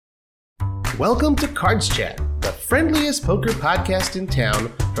Welcome to Cards Chat, the friendliest poker podcast in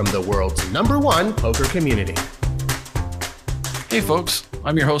town from the world's #1 poker community. Hey folks,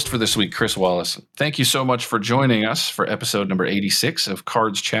 I'm your host for this week, Chris Wallace. Thank you so much for joining us for episode number 86 of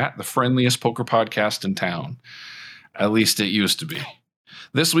Cards Chat, the friendliest poker podcast in town. At least it used to be.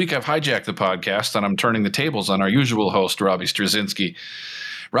 This week I've hijacked the podcast and I'm turning the tables on our usual host, Robbie Straczynski.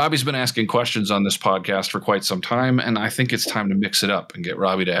 Robbie's been asking questions on this podcast for quite some time, and I think it's time to mix it up and get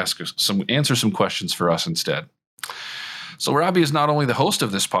Robbie to answer some questions for us instead. So Robbie is not only the host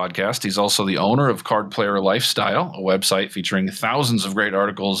of this podcast, he's also the owner of Card Player Lifestyle, a website featuring thousands of great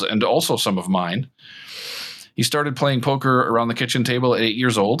articles and also some of mine. He started playing poker around the kitchen table at 8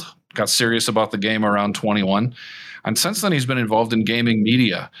 years old, got serious about the game around 21, and since then he's been involved in gaming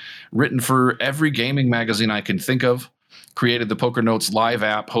media, written for every gaming magazine I can think of, created the Poker Notes live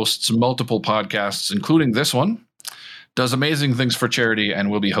app, hosts multiple podcasts, including this one, does amazing things for charity,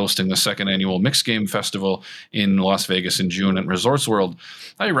 and will be hosting the second annual Mixed Game Festival in Las Vegas in June at Resorts World.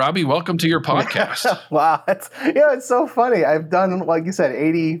 Hey, Robbie, welcome to your podcast. Wow. It's so funny. I've done, like you said,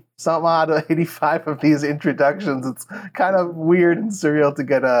 85 of these introductions. It's kind of weird and surreal to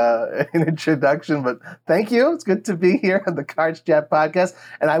get an introduction, but thank you. It's good to be here on the Cards Chat podcast.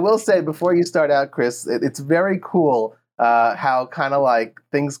 And I will say, before you start out, Chris, it's very cool how kind of like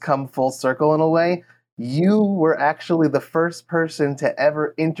things come full circle in a way. You were actually the first person to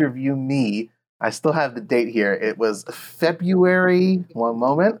ever interview me. I still have the date here. It was February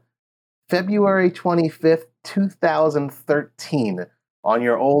 25th, 2013 on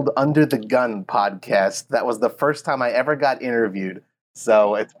your old Under the Gun podcast. That was the first time I ever got interviewed.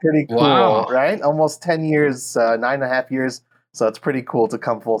 So it's pretty cool, right? Almost 10 years, 9.5 years. So it's pretty cool to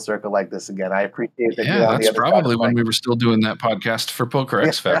come full circle like this again. I appreciate that. Yeah, that's probably when we were still doing that podcast for Poker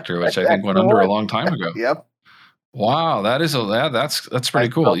X Factor, which I think went under a long time ago. Yep. Wow, that's pretty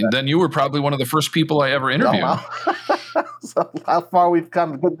cool. Then you were probably one of the first people I ever interviewed. Oh, wow. So how far we've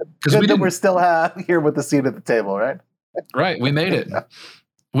come. Good that we're still here with the seat at the table, right? Right, we made it.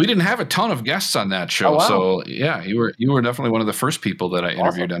 We didn't have a ton of guests on that show, so yeah, you were definitely one of the first people that I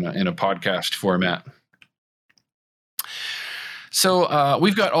interviewed in a podcast format. So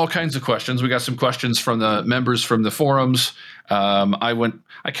we've got all kinds of questions. We got some questions from the members from the forums. I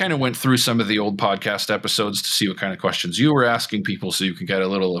kind of went through some of the old podcast episodes to see what kind of questions you were asking people, so you can get a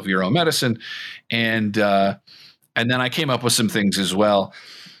little of your own medicine. And then I came up with some things as well.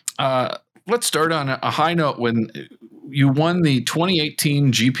 Let's start on a high note. When you won the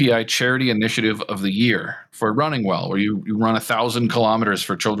 2018 GPI Charity Initiative of the Year for Running Well, where you run 1,000 kilometers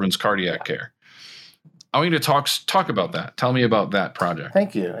for children's cardiac care. I want you to talk about that. Tell me about that project.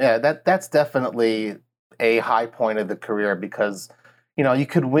 Thank you. Yeah, that's definitely a high point of the career because, you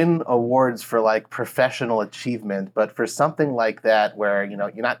could win awards for like professional achievement, but for something like that where,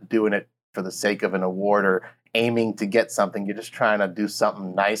 you're not doing it for the sake of an award or aiming to get something, you're just trying to do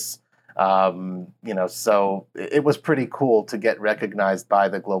something nice. So it was pretty cool to get recognized by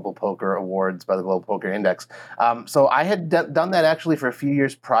the Global Poker Awards, by the Global Poker Index. So I had done that actually for a few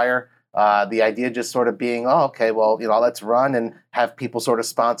years prior. The idea just sort of being, let's run and have people sort of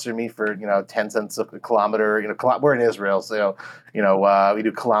sponsor me for, 10 cents a kilometer. We're in Israel, so, we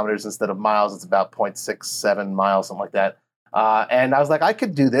do kilometers instead of miles. It's about 0.67 miles, something like that. And I was like, I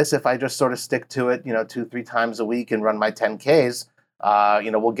could do this if I just sort of stick to it, 2-3 times a week and run my 10Ks.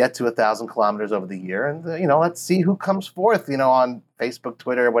 We'll get to 1,000 kilometers over the year, and let's see who comes forth, on Facebook,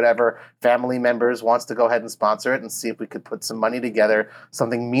 Twitter, whatever, family members wants to go ahead and sponsor it, and see if we could put some money together,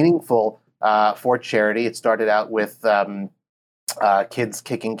 something meaningful for charity. It started out with Kids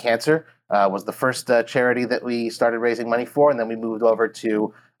Kicking Cancer, was the first charity that we started raising money for, and then we moved over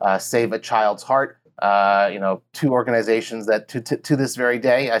to Save a Child's Heart. 2 organizations that to this very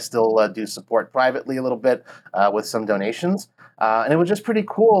day I still do support privately a little bit with some donations. And it was just pretty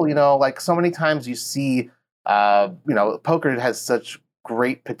cool, like so many times you see, poker has such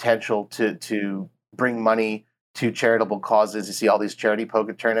great potential to bring money to charitable causes. You see all these charity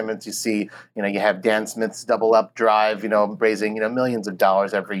poker tournaments. You see, you have Dan Smith's Double Up Drive, raising, millions of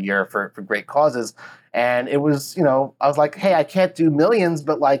dollars every year for great causes. And it was, I was like, hey, I can't do millions,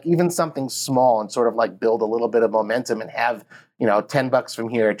 but like even something small and sort of like build a little bit of momentum and have, $10 from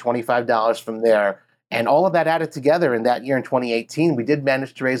here, $25 from there. And all of that added together in that year in 2018, we did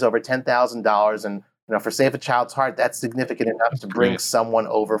manage to raise over $10,000. And, for Save a Child's Heart, that's significant enough to bring someone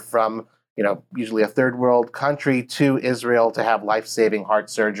over from, usually a third world country to Israel to have life-saving heart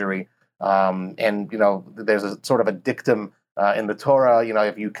surgery. There's a sort of a dictum in the Torah,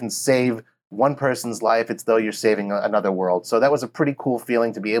 if you can save one person's life, it's though you're saving another world. So that was a pretty cool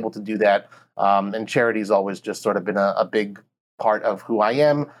feeling to be able to do that. And charity's always just sort of been a big part of who I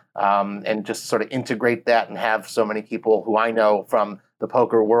am, and just sort of integrate that and have so many people who I know from the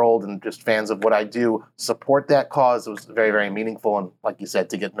poker world and just fans of what I do support that cause. It was very, very meaningful. And like you said,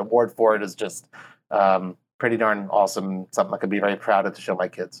 to get an award for it is just pretty darn awesome. Something I could be very proud of to show my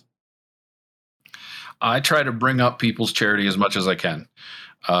kids. I try to bring up people's charity as much as I can.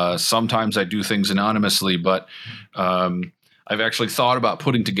 Sometimes I do things anonymously, but I've actually thought about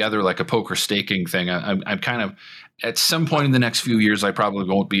putting together like a poker staking thing. I'm kind of, at some point in the next few years, I probably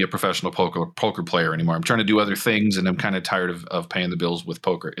won't be a professional poker player anymore. I'm trying to do other things, and I'm kind of tired of paying the bills with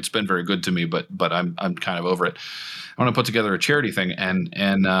poker. It's been very good to me, but I'm kind of over it. I want to put together a charity thing, and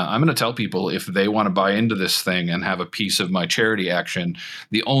I'm going to tell people if they want to buy into this thing and have a piece of my charity action,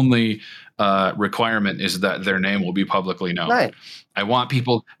 the only requirement is that their name will be publicly known. Right. I want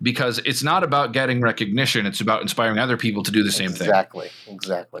people, because it's not about getting recognition. It's about inspiring other people to do the same thing.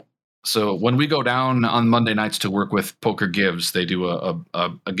 Exactly. So when we go down on Monday nights to work with Poker Gives, they do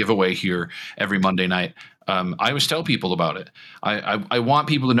a giveaway here every Monday night. I always tell people about it. I want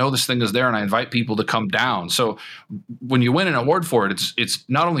people to know this thing is there, and I invite people to come down. So when you win an award for it, it's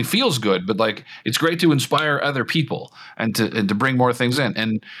not only feels good, but like it's great to inspire other people and to bring more things in.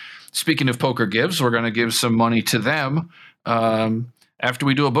 And speaking of Poker Gives, we're going to give some money to them after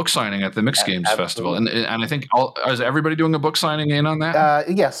we do a book signing at the Mixed Games Festival. And I think is everybody doing a book signing in on that?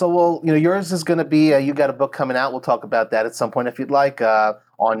 Yeah. So yours is going to be, you got a book coming out. We'll talk about that at some point if you'd like.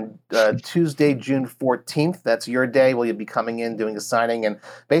 On Tuesday, June 14th, that's your day. You'll be coming in, doing a signing. And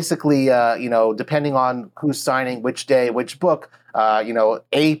basically, depending on who's signing, which day, which book,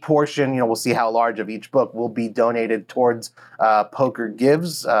 a portion, we'll see how large of each book will be donated towards Poker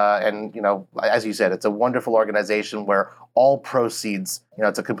Gives. And, as you said, it's a wonderful organization where all proceeds,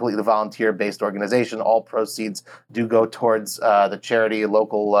 it's a completely volunteer-based organization. All proceeds do go towards the charity.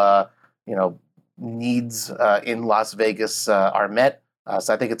 Local, needs in Las Vegas are met.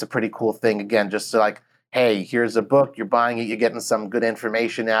 So I think it's a pretty cool thing. Again, just to like, hey, here's a book. You're buying it. You're getting some good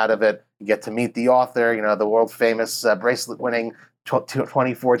information out of it. You get to meet the author, the world famous bracelet-winning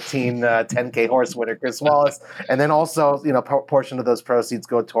 2014 10K horse winner, Chris Wallace. And then also, portion of those proceeds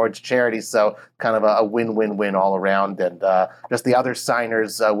go towards charity. So kind of a win-win-win all around. And just the other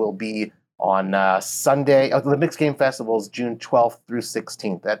signers will be on Sunday. The Mixed Game Festival is June 12th through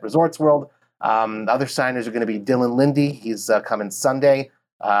 16th at Resorts World. The other signers are going to be Dylan Lindy. He's coming Sunday.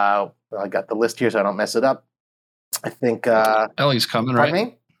 I got the list here so I don't mess it up. I think Ellie's coming, right?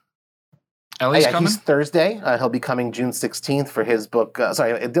 Me? Ellie's coming? He's Thursday. He'll be coming June 16th for his book.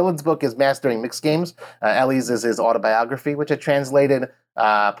 Dylan's book is Mastering Mixed Games. Ellie's is his autobiography, which I translated,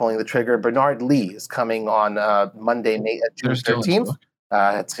 Pulling the Trigger. Bernard Lee is coming on Monday, June 13th.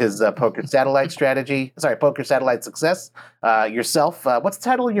 It's his Poker Satellite Strategy. Poker Satellite Success. Yourself. What's the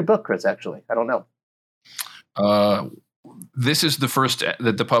title of your book, Chris, actually? I don't know. This is the first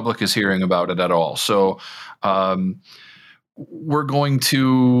that the public is hearing about it at all. So we're going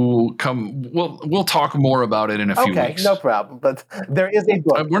to come. We'll talk more about it in a few weeks. No problem. But there is a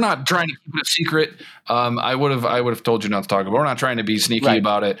book. We're not trying to keep it a secret. I would have told you not to talk about it. We're not trying to be sneaky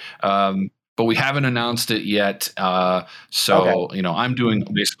about it. But we haven't announced it yet. I'm doing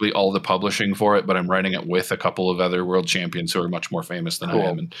basically all the publishing for it, but I'm writing it with a couple of other world champions who are much more famous than I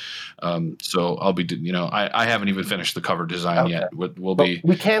am. And so I'll be, I haven't even finished the cover design yet.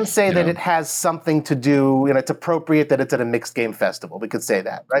 We can say that it has something to do, it's appropriate that it's at a Mixed Game Festival. We could say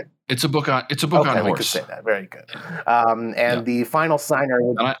that, right? It's a book on horse. We could say that. Very good. The final signer.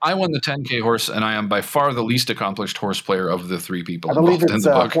 And I won the 10K horse, and I am by far the least accomplished horse player of the three people I believe involved in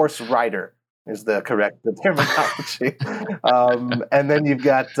the book. Horse rider is the correct terminology. And then you've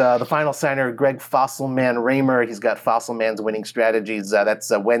got the final signer, Greg Fosselman Raymer. He's got Fosselman's Winning Strategies.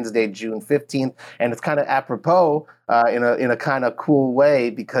 That's Wednesday, June 15th. And it's kind of apropos in a kind of cool way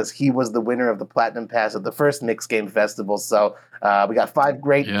because he was the winner of the Platinum Pass at the first Mixed Game Festival. So we got 5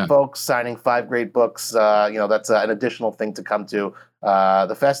 great folks signing 5 great books. That's an additional thing to come to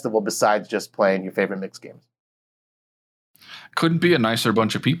the festival besides just playing your favorite mixed games. Couldn't be a nicer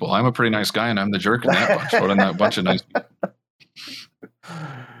bunch of people. I'm a pretty nice guy, and I'm the jerk in that bunch. What in that bunch of nice people.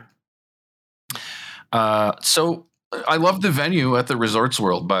 So I love the venue at the Resorts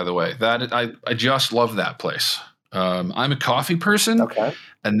World, by the way. That I just love that place. I'm a coffee person,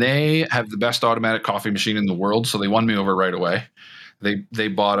 and they have the best automatic coffee machine in the world, so they won me over right away. They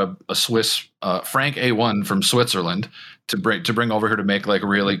bought a Swiss Frank A1 from Switzerland to bring over here to make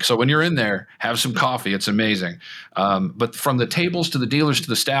so when you're in there, have some coffee. It's amazing. But from the tables to the dealers to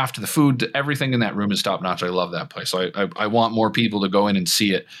the staff to the food to everything in that room is top notch. I love that place. So I want more people to go in and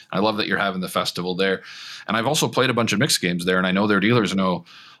see it. I love that you're having the festival there. And I've also played a bunch of mixed games there, and I know their dealers know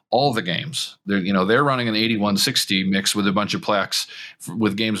all the games. They're running an 8160 mix with a bunch of plaques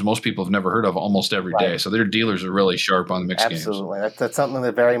with games most people have never heard of almost every day. So their dealers are really sharp on the mixed games. Absolutely. That's something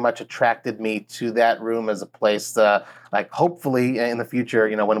that very much attracted me to that room as a place. Like hopefully in the future,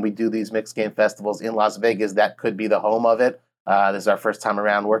 when we do these mixed game festivals in Las Vegas, that could be the home of it. This is our first time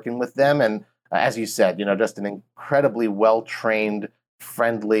around working with them. And as you said, just an incredibly well-trained,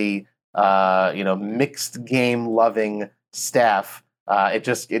 friendly, mixed game loving staff.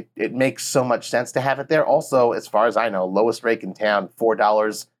 It makes so much sense to have it there. Also, as far as I know, lowest rake in town,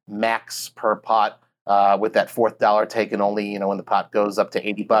 $4 max per pot, with that $4 taken only, when the pot goes up to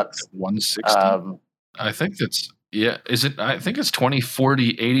 $80. $160. I think that's Is it? I think it's 20,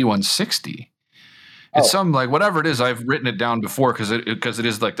 40, 80, 160. It's some whatever it is. I've written it down before because it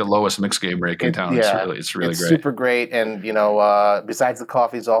is like the lowest mixed game rake in town. It's really great. Super great. And besides the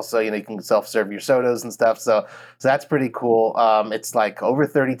coffees, also you can self-serve your sodas and stuff. So that's pretty cool. It's like over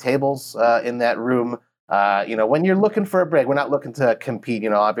 30 tables in that room. When you're looking for a break, we're not looking to compete.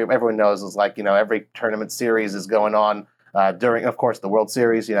 Everyone knows is every tournament series is going on during, of course, the World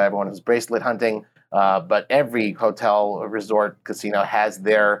Series. Everyone is bracelet hunting, but every hotel, resort, casino has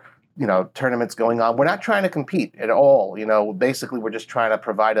their tournaments going on. We're not trying to compete at all. Basically we're just trying to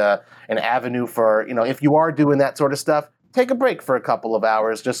provide an avenue for, if you are doing that sort of stuff, take a break for a couple of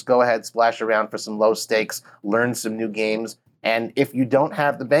hours, just go ahead, splash around for some low stakes, learn some new games. And if you don't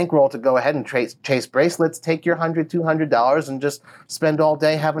have the bankroll to go ahead and chase bracelets, take your $100, $200 and just spend all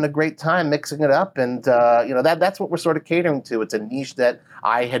day having a great time mixing it up. And, that's what we're sort of catering to. It's a niche that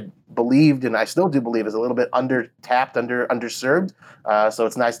I had believed, and I still do believe, is a little bit under-tapped, underserved. So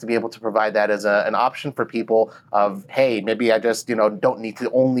it's nice to be able to provide that as an option for people of, hey, maybe I just, don't need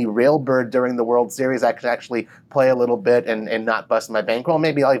to only railbird during the World Series. I can actually play a little bit and not bust my bankroll.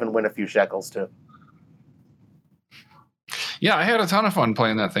 Maybe I'll even win a few shekels too. Yeah, I had a ton of fun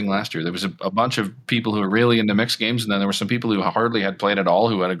playing that thing last year. There was a bunch of people who were really into mixed games, and then there were some people who hardly had played at all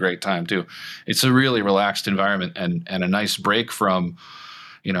who had a great time too. It's a really relaxed environment and a nice break from,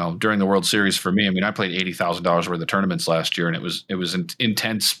 during the World Series for me. I mean, I played $80,000 worth of tournaments last year, and it was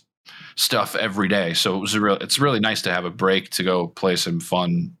intense stuff every day. So it's really nice to have a break to go play some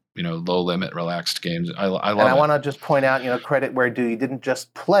fun, low limit, relaxed games. I love it. And I want to just point out, credit where due. You didn't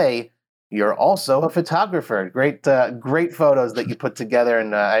just play. You're also a photographer. Great photos that you put together,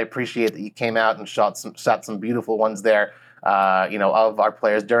 and I appreciate that you came out and shot some beautiful ones there, of our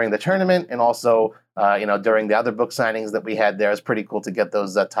players during the tournament, and also, during the other book signings that we had there. It's pretty cool to get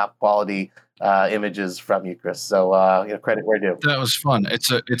those top quality images from you, Chris. So, credit where due. That was fun.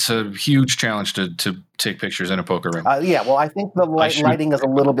 It's a huge challenge to take pictures in a poker room. Well, I think the lighting is a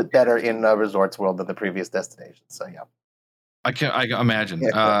little bit better in Resorts World than the previous destinations. So, yeah. I imagine.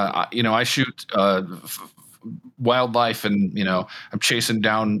 I shoot wildlife, and I'm chasing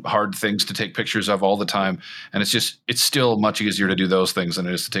down hard things to take pictures of all the time, and it's still much easier to do those things than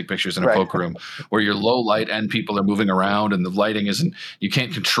it is to take pictures in a poker room where you're low light and people are moving around, and the lighting you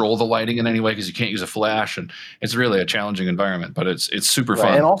can't control the lighting in any way because you can't use a flash, and it's really a challenging environment, but it's super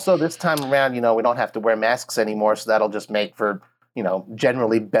fun. And also this time around, we don't have to wear masks anymore, so that'll just make for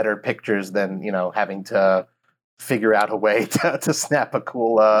generally better pictures than having to figure out a way to snap a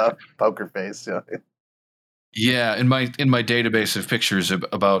cool poker face. Yeah, in my database of pictures,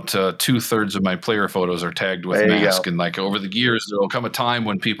 about 2/3 of my player photos are tagged with mask, and over the years, there will come a time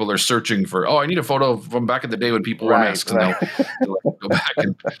when people are searching for, I need a photo from back in the day when people wore masks, and they'll go back.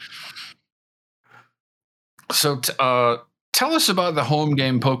 So, tell us about the home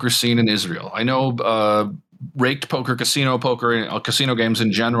game poker scene in Israel. I know raked poker, casino poker, and casino games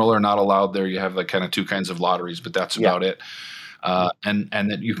in general are not allowed there. You have kind of two kinds of lotteries, but that's about it. And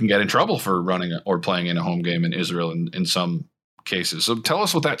that you can get in trouble for running or playing in a home game in Israel in some cases. So tell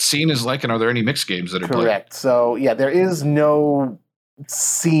us what that scene is like, and are there any mixed games that are played? Correct. So there is no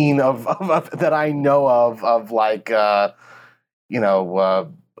scene of that I know of how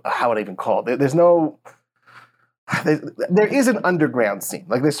would I even call it? There's no. There is an underground scene.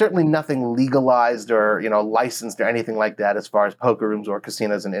 There's certainly nothing legalized or, licensed or anything like that as far as poker rooms or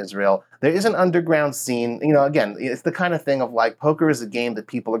casinos in Israel. There is an underground scene. Again, it's the kind of thing of poker is a game that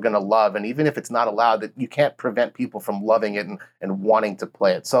people are going to love. And even if it's not allowed, that you can't prevent people from loving it and wanting to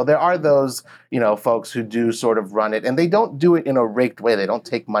play it. So there are those, folks who do sort of run it, and they don't do it in a raked way. They don't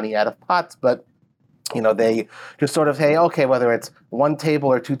take money out of pots, but they just sort of say, okay, whether it's one table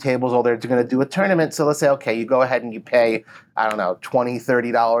or two tables, or they're going to do a tournament. So let's say, okay, you go ahead and you pay, I don't know, $20,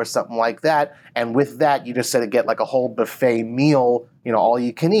 $30, something like that. And with that, you just sort of get a whole buffet meal, all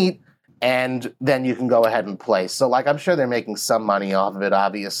you can eat. And then you can go ahead and play. So I'm sure they're making some money off of it,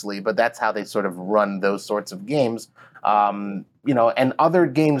 obviously, but that's how they sort of run those sorts of games. and other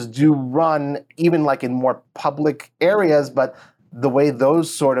games do run even like in more public areas, but the way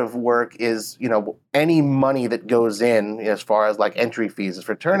those sort of work is, any money that goes in as far as like entry fees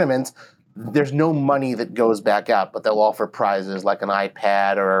for tournaments, there's no money that goes back out, but they'll offer prizes like an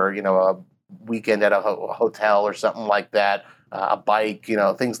iPad or, a weekend at a hotel or something like that, a bike,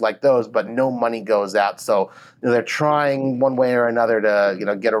 things like those, but no money goes out. So they're trying one way or another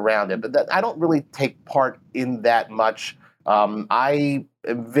to, get around it. But I don't really take part in that much. I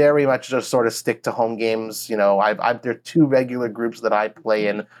very much just sort of stick to home games. There are two regular groups that I play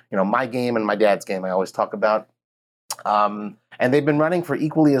in, my game and my dad's game I always talk about. And they've been running for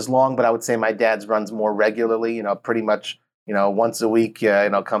equally as long, but I would say my dad's runs more regularly, pretty much, once a week,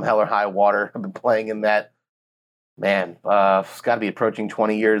 come hell or high water. I've been playing in that. Man, it's got to be approaching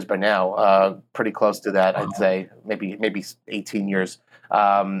 20 years by now. Pretty close to that, I'd say. Maybe 18 years.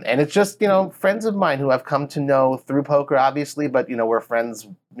 And it's just, friends of mine who I've come to know through poker, obviously, but, we're friends,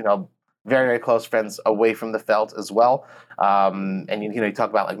 very, very close friends away from the felt as well. And, you talk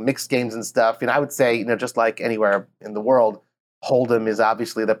about like mixed games and stuff. I would say, just like anywhere in the world, Hold'em is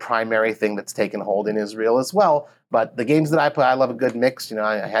obviously the primary thing that's taken hold in Israel as well. But the games that I play, I love a good mix.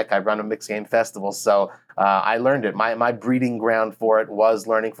 I run a mixed game festival, so I learned it. My breeding ground for it was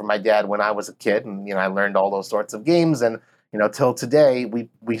learning from my dad when I was a kid, and I learned all those sorts of games. And till today,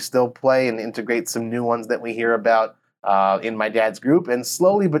 we still play and integrate some new ones that we hear about in my dad's group. And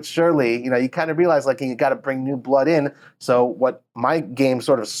slowly but surely, you kind of realize like you got to bring new blood in. So what my game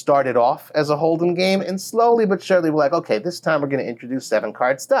sort of started off as a Hold'em game, and slowly but surely we're like, okay, this time we're going to introduce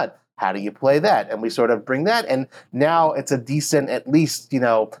 7-card stud. How do you play that? And we sort of bring that, and now it's a decent, at least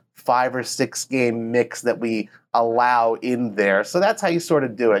 5 or 6 game mix that we allow in there. So that's how you sort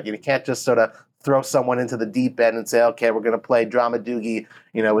of do it. You can't just sort of throw someone into the deep end and say, okay, we're going to play Drama Doogie,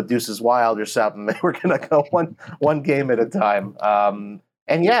 with Deuces Wild or something. We're going to go one game at a time.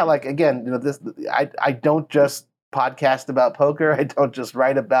 And yeah, like again, I don't just podcast about poker. I don't just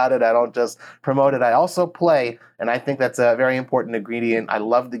write about it. I don't just promote it. I also play, and I think that's a very important ingredient. I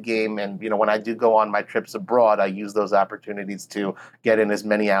love the game, and when I do go on my trips abroad, I use those opportunities to get in as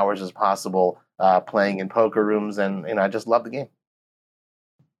many hours as possible playing in poker rooms, and I just love the game.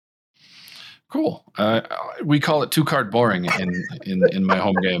 Cool. We call it 2-card boring in my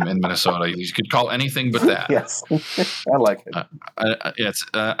home game in Minnesota. You could call anything but that. Yes, I like it.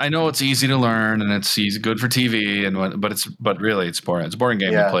 I know it's easy to learn and it's good for TV, but really it's boring. It's a boring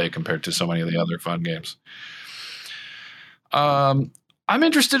game to play compared to so many of the other fun games. I'm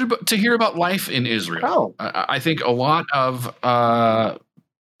interested to hear about life in Israel. Oh. I think a lot of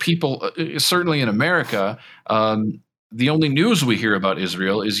people, certainly in America, the only news we hear about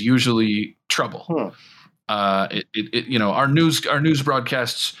Israel is usually trouble. Our news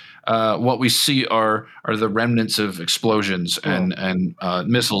broadcasts, what we see are the remnants of explosions and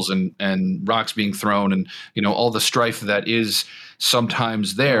missiles and rocks being thrown and all the strife that is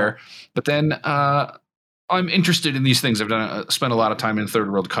sometimes there. But then I'm interested in these things. I've spent a lot of time in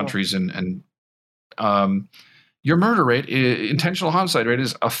third world countries and your murder rate, intentional homicide rate,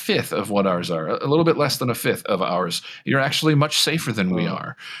 is 1/5 of what ours are. A little bit less than 1/5 of ours. You're actually much safer than we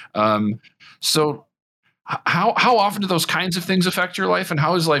are. So how often do those kinds of things affect your life, and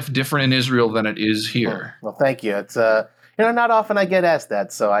how is life different in Israel than it is here? Well, thank you. It's not often I get asked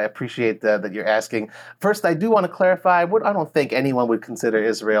that, so I appreciate that you're asking. First, I do want to clarify, I don't think anyone would consider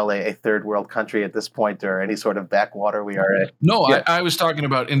Israel a third world country at this point, or any sort of backwater we are at. No, yeah. I was talking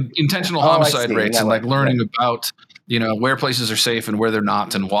about intentional homicide rates and like learning about where places are safe and where they're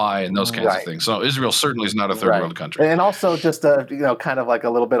not and why and those kinds of things. So Israel certainly is not a third world country. And also just, kind of like a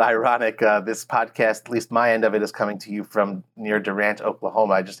little bit ironic, this podcast, at least my end of it, is coming to you from near Durant,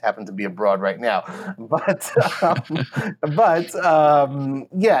 Oklahoma. I just happen to be abroad right now. But,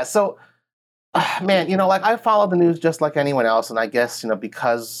 yeah, so, man, I follow the news just like anyone else. And I guess,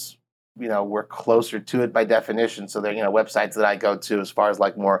 because we're closer to it by definition. So there, websites that I go to as far as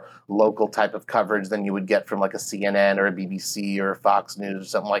like more local type of coverage than you would get from like a CNN or a BBC or a Fox News or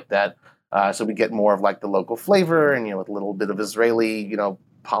something like that. So we get more of like the local flavor and, with a little bit of Israeli,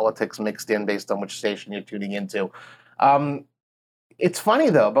 politics mixed in based on which station you're tuning into. It's funny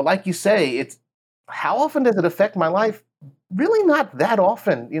though, but like you say, how often does it affect my life? Really not that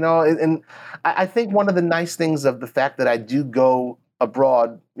often, and I think one of the nice things of the fact that I do go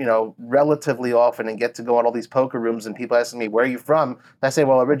abroad, relatively often and get to go on all these poker rooms and people asking me, where are you from? And I say,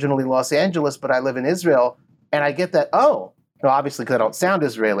 well, originally Los Angeles, but I live in Israel. And I get that, obviously because I don't sound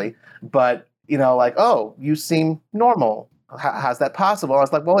Israeli, but, oh, you seem normal. how's that possible? I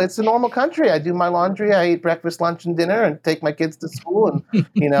was like, well, it's a normal country. I do my laundry, I eat breakfast, lunch, and dinner, and take my kids to school,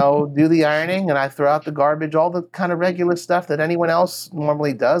 and do the ironing, and I throw out the garbage, all the kind of regular stuff that anyone else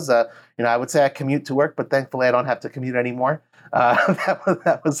normally does. I would say I commute to work, but thankfully I don't have to commute anymore.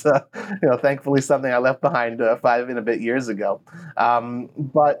 That was thankfully something I left behind 5 and a bit years ago.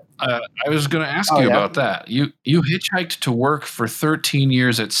 But I was going to ask you yeah? about that. You hitchhiked to work for 13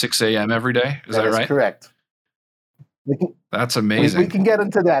 years at 6 a.m. every day. Is that right? That's correct. That's amazing. We can get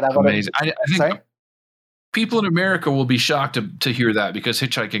into that. Amazing. I think Sorry? people in America will be shocked to hear that, because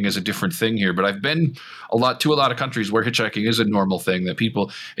hitchhiking is a different thing here. But I've been to a lot of countries where hitchhiking is a normal thing. That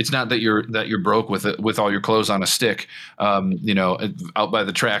people, it's not that you're broke with all your clothes on a stick, out by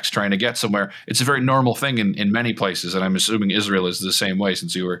the tracks trying to get somewhere. It's a very normal thing in many places, and I'm assuming Israel is the same way,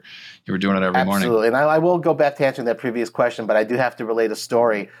 since you were doing it every morning. Absolutely, and I will go back to answering that previous question, but I do have to relate a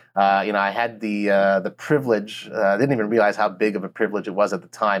story. I had the privilege. I didn't even realize how big of a privilege it was at the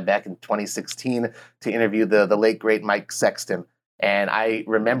time, back in 2016, to interview the late great Mike Sexton. And I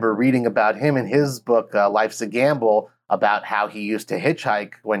remember reading about him in his book, Life's a Gamble, about how he used to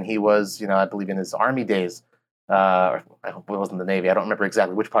hitchhike when he was, I believe, in his Army days. Or I hope it wasn't the Navy. I don't remember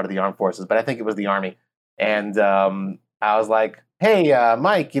exactly which part of the armed forces, but I think it was the Army. And I was like, hey,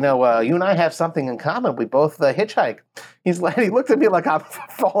 Mike, you and I have something in common. We both hitchhike. He looked at me like I'm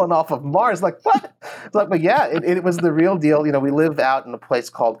falling off of Mars. Like, what? It's like, but yeah, it was the real deal. We live out in a place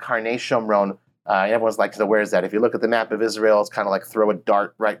called Karnei Shomron. Everyone's like, so where is that? If you look at the map of Israel, it's kind of like throw a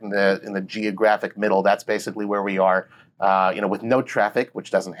dart right in the geographic middle. That's basically where we are. With no traffic,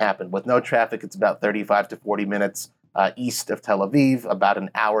 which doesn't happen. With no traffic, it's about 35 to 40 minutes east of Tel Aviv, about an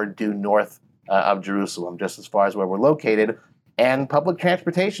hour due north of Jerusalem, just as far as where we're located. And public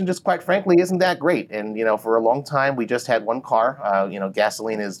transportation, just quite frankly, isn't that great. And, for a long time, we just had one car.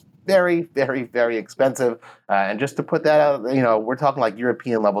 Gasoline is very, very, very expensive. And just to put that out, we're talking like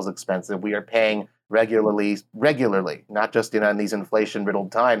European levels expensive. We are paying regularly, not just in these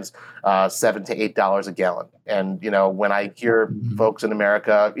inflation-riddled times, $7 to $8 a gallon. And when I hear folks in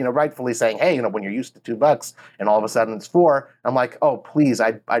America, rightfully saying, hey, when you're used to $2 and all of a sudden it's $4, I'm like, oh, please,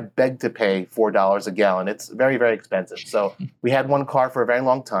 I beg to pay $4 a gallon. It's very, very expensive. So we had one car for a very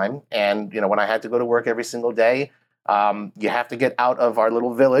long time, and when I had to go to work every single day, you have to get out of our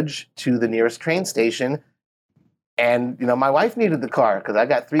little village to the nearest train station. And, my wife needed the car because I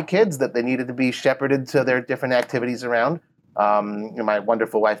got 3 kids that they needed to be shepherded to their different activities around. My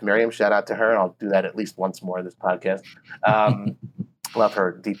wonderful wife, Miriam, shout out to her, and I'll do that at least once more in this podcast. Love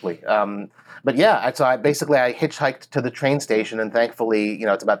her deeply. But yeah, so I hitchhiked to the train station, and thankfully,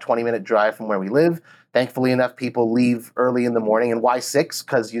 it's about a 20-minute drive from where we live. Thankfully enough, people leave early in the morning. And why 6?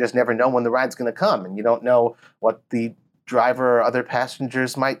 Because you just never know when the ride's going to come, and you don't know what the driver or other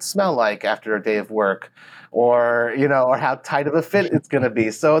passengers might smell like after a day of work, or how tight of a fit it's going to be.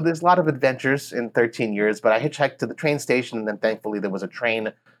 So there's a lot of adventures in 13 years, but I hitchhiked to the train station, and then thankfully there was a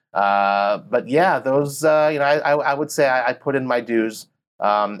train. But yeah, those, I would say I put in my dues.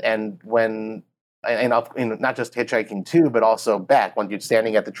 And when, not just hitchhiking too, but also back when you're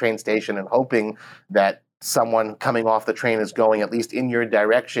standing at the train station and hoping that someone coming off the train is going at least in your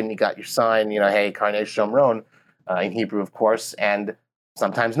direction. You got your sign, hey, Karnei Shomron, in Hebrew, of course, and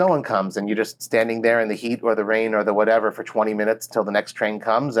sometimes no one comes, and you're just standing there in the heat or the rain or the whatever for 20 minutes till the next train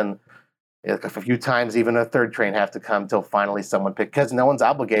comes, and a few times even a third train have to come till finally someone picks, because no one's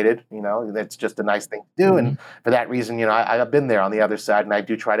obligated. It's just a nice thing to do, and for that reason, I've been there on the other side, and I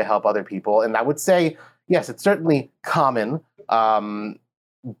do try to help other people, and I would say, yes, it's certainly common,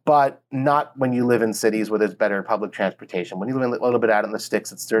 but not when you live in cities where there's better public transportation. When you live a little bit out in the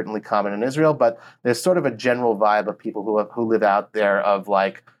sticks, it's certainly common in Israel, but there's sort of a general vibe of people who live out there of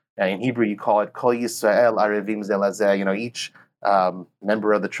like, in Hebrew you call it Kol Yisrael Arevim Ze Lazeh. Each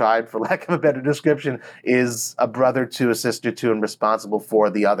member of the tribe, for lack of a better description, is a brother to, a sister to, and responsible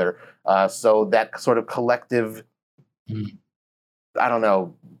for the other. So that sort of collective, I don't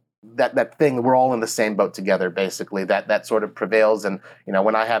know, that thing, we're all in the same boat together, basically, that sort of prevails. And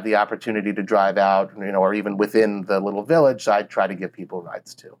when I have the opportunity to drive out, or even within the little village, I try to give people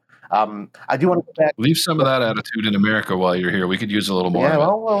rides too. I do want to go back. Leave some of that attitude in America while you're here. We could use a little more. Yeah, of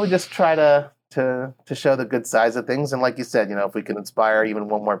it. well, we just try to show the good sides of things, and like you said, if we can inspire even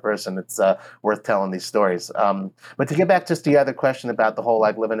one more person, it's worth telling these stories. But to get back just to the other question about the whole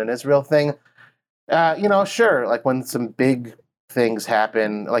like living in Israel thing, sure, like when some big things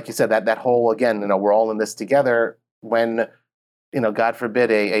happen, like you said, that whole, again, we're all in this together. When God forbid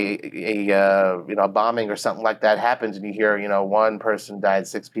a bombing or something like that happens, and you hear one person died,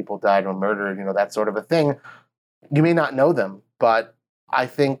 6 people died, or murdered, that sort of a thing. You may not know them, but I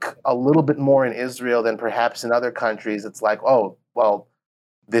think a little bit more in Israel than perhaps in other countries. It's like, oh, well,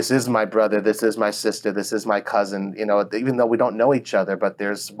 this is my brother, this is my sister, this is my cousin. Even though we don't know each other, but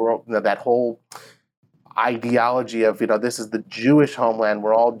that whole ideology of this is the Jewish homeland.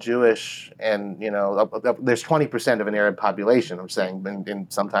 We're all Jewish, and there's 20% of an Arab population. I'm saying,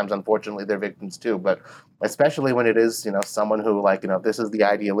 and sometimes unfortunately they're victims too. But especially when it is someone who this is the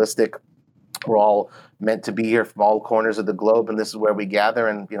idealistic. We're all meant to be here from all corners of the globe, and this is where we gather.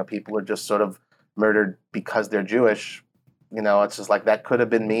 And people are just sort of murdered because they're Jewish. It's just like that could have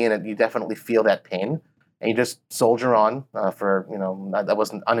been me, and you definitely feel that pain, and you just soldier on. That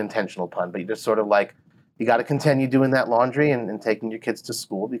wasn't an unintentional pun, but you just sort of you got to continue doing that laundry and taking your kids to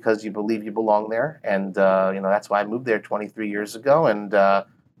school because you believe you belong there. And, that's why I moved there 23 years ago, and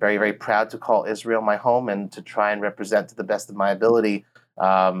very, very proud to call Israel my home and to try and represent to the best of my ability,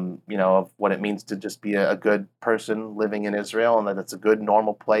 of what it means to just be a good person living in Israel, and that it's a good,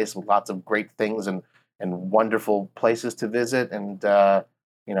 normal place with lots of great things and wonderful places to visit and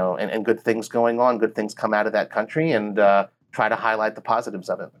good things going on, good things come out of that country, and try to highlight the positives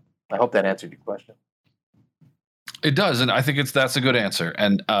of it. I hope that answered your question. It does, and I think that's a good answer.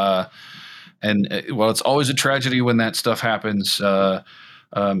 And it's always a tragedy when that stuff happens.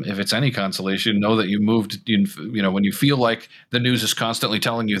 If it's any consolation, know that you moved. When you feel like the news is constantly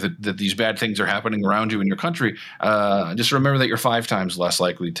telling you that these bad things are happening around you in your country, just remember that you're 5 times less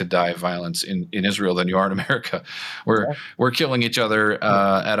likely to die of violence in Israel than you are in America. We're killing each other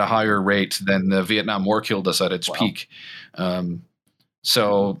at a higher rate than the Vietnam War killed us at its peak. And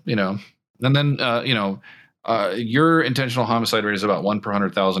then your intentional homicide rate is about 1 per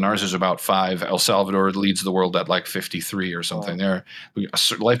 100,000. Ours is about 5. El Salvador leads the world at 53 or something. There,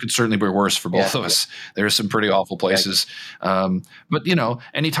 life could certainly be worse for both of us. There's some pretty awful places. But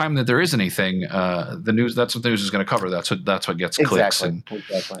anytime that there is anything, the news, that's what the news is going to cover. That's what gets clicks, and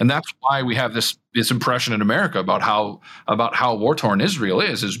that's why we have this impression in America about how war torn Israel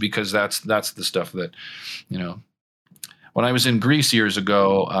is because that's the stuff that When I was in Greece years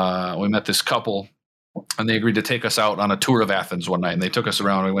ago, we met this couple. And they agreed to take us out on a tour of Athens one night. And they took us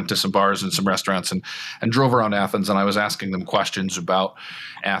around. We went to some bars and some restaurants and drove around Athens. And I was asking them questions about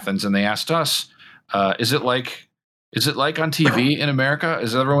Athens. And they asked us, is it like on TV in America?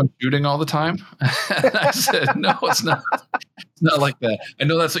 Is everyone shooting all the time? And I said, no, it's not. It's not like that. I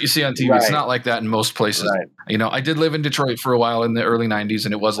know that's what you see on TV. Right. It's not like that in most places. Right. I did live in Detroit for a while in the early 90s,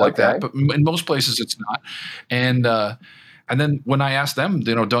 and it was like that. But in most places, it's not. And then when I asked them,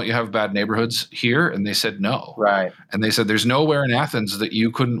 don't you have bad neighborhoods here? And they said no. Right. And they said there's nowhere in Athens that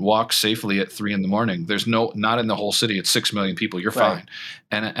you couldn't walk safely at 3 a.m. There's not in the whole city. It's 6 million people. You're fine.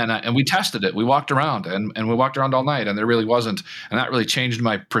 And we tested it. We walked around and we walked around all night, and there really wasn't. And that really changed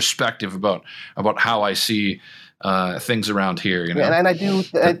my perspective about how I see things around here. And I do.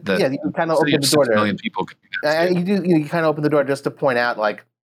 You kind of open the door. 6 million people. You kind of open the door just to point out,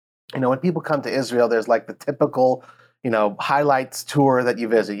 when people come to Israel, there's the typical highlights tour that you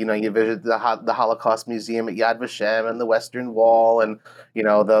visit. You visit the Holocaust Museum at Yad Vashem and the Western Wall and,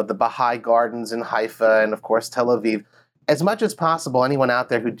 the Baha'i Gardens in Haifa and, of course, Tel Aviv. As much as possible, anyone out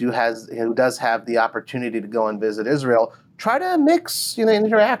there who does have the opportunity to go and visit Israel, try to mix,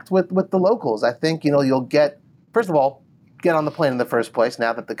 interact with the locals. I think, you'll first of all, get on the plane in the first place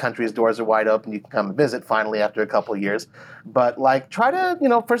now that the country's doors are wide open. You can come and visit finally after a couple of years. But try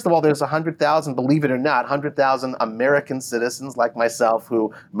to, first of all, there's 100,000, believe it or not, 100,000 American citizens like myself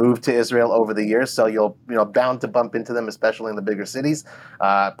who moved to Israel over the years. So you'll, bound to bump into them, especially in the bigger cities.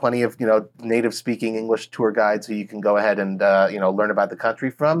 Plenty of, native speaking English tour guides who you can go ahead and, learn about the country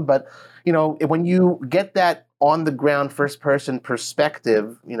from. But, when you get that on the ground first person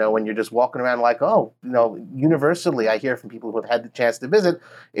perspective, when you're just walking around universally, I hear from people who have had the chance to visit,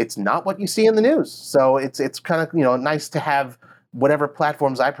 it's not what you see in the news. So it's kind of, nice to have whatever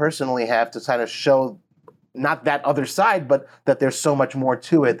platforms I personally have to kind of show not that other side, but that there's so much more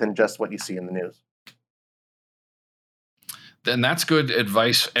to it than just what you see in the news. And that's good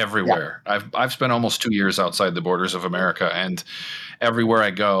advice everywhere. Yeah. I've spent almost 2 years outside the borders of America, and everywhere I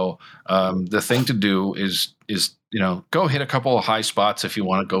go, the thing to do is go hit a couple of high spots if you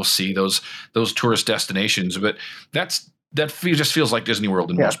want to go see those tourist destinations. But that just feels like Disney World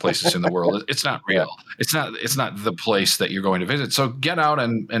in most places in the world. It's not real. Yeah. It's not the place that you're going to visit. So get out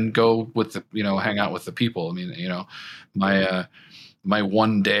and go with hang out with the people. I mean, my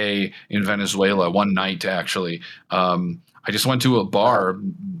one day in Venezuela, one night actually. I just went to a bar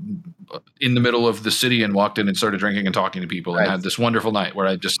in the middle of the city and walked in and started drinking and talking to people and Right. had this wonderful night where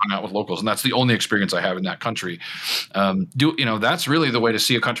I just hung out with locals. And that's the only experience I have in that country. That's really the way to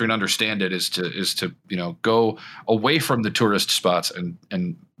see a country and understand it is to go away from the tourist spots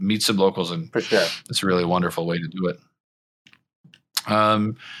and meet some locals. And For sure. it's a really wonderful way to do it.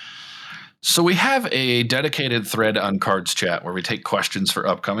 So we have a dedicated thread on Cards Chat where we take questions for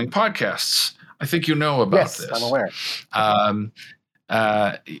upcoming podcasts. I think you know about Yes, this. I'm aware.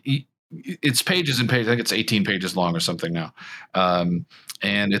 It's pages and pages. I think it's 18 pages long or something now. And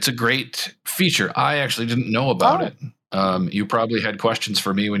it's a great feature. I actually didn't know about it. You probably had questions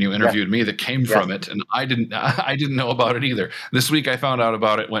for me when you interviewed me that came from it, and I didn't know about it either. This week I found out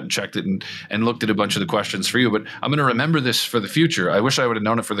about it, went and checked it, and looked at a bunch of the questions for you. But I'm going to remember this for the future. I wish I would have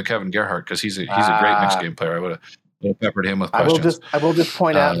known it for the Kevin Gerhardt because he's a great mixed game player. I would have peppered him with questions. I will just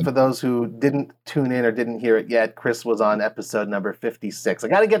point out for those who didn't tune in or didn't hear it yet, Chris was on episode number 56. I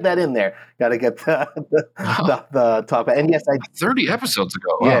got to get that in there. Got to get the top. And yes, 30 episodes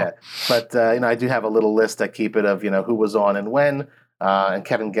ago. Wow. Yeah, but I do have a little list. I keep it of who was on and when. And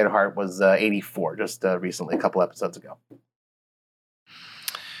Kevin Gerhardt was 84 just recently, a couple episodes ago.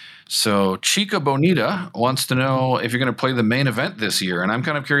 So Chica Bonita wants to know if you're going to play the main event this year, and I'm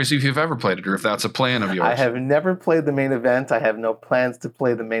kind of curious if you've ever played it or if that's a plan of yours. I have never played the main event. I have no plans to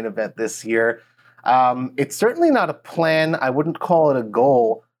play the main event this year. It's certainly not a plan. I wouldn't call it a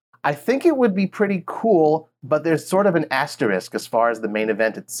goal. I think it would be pretty cool, but there's sort of an asterisk as far as the main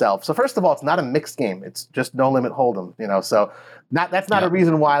event itself. So first of all, it's not a mixed game. It's just No Limit Hold'em, so that's not a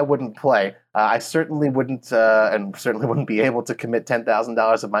reason why I wouldn't play. I certainly wouldn't and certainly wouldn't be able to commit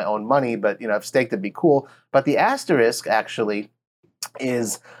 $10,000 of my own money, but if staked, it'd be cool. But the asterisk actually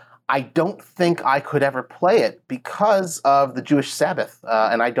is I don't think I could ever play it because of the Jewish Sabbath.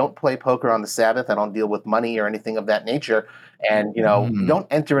 And I don't play poker on the Sabbath. I don't deal with money or anything of that nature. And, you don't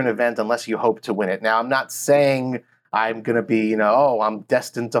enter an event unless you hope to win it. Now, I'm not saying I'm going to be, I'm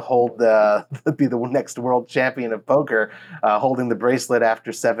destined to be the next world champion of poker, holding the bracelet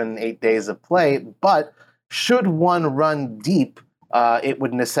after 7-8 days of play. But should one run deep, it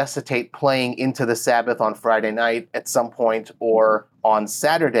would necessitate playing into the Sabbath on Friday night at some point or on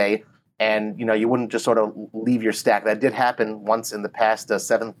Saturday. And, you wouldn't just sort of leave your stack. That did happen once in the past. A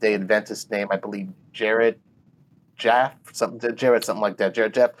Seventh-day Adventist name, I believe, Jared Jeff, something like that.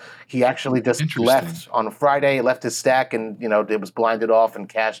 Jared Jeff. He actually just left on Friday, left his stack, and, it was blinded off and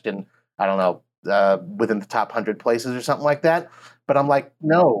cashed in, I don't know, within the top 100 places or something like that. But I'm like,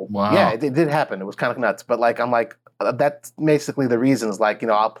 no. Wow. Yeah, it did happen. It was kind of nuts. But, I'm like, that's basically the reasons.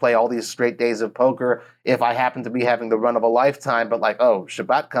 I'll play all these straight days of poker if I happen to be having the run of a lifetime. But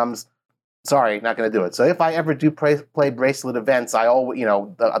Shabbat comes, sorry, not going to do it. So if I ever do play bracelet events, I always,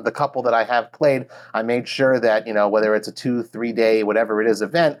 the couple that I have played, I made sure that whether it's a 2-3 day, whatever it is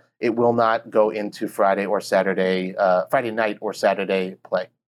event, it will not go into Friday night or Saturday play.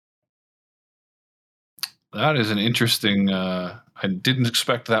 That is an interesting. I didn't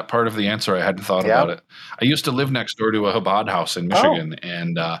expect that part of the answer. I hadn't thought about it. I used to live next door to a Chabad house in Michigan,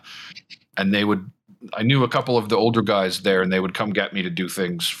 and they would. I knew a couple of the older guys there, and they would come get me to do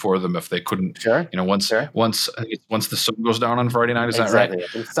things for them if they couldn't. Sure. Once the sun goes down on Friday night, is that right?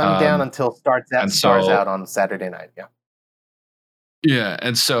 Exactly. Sundown until stars out on Saturday night. Yeah. Yeah,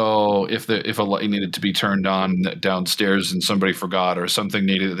 and so if a light needed to be turned on downstairs and somebody forgot or something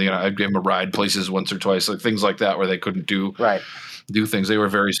needed, I'd give them a ride places once or twice, like things like that, where they couldn't do things. They were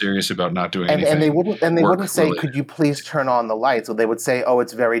very serious about not doing anything. And they wouldn't say, really. Could you please turn on the lights? So they would say, oh,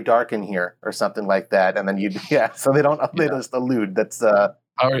 it's very dark in here or something like that. And then so they just allude. That's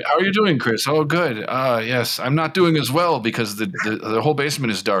How are you doing, Chris? Oh, good. Yes, I'm not doing as well because the whole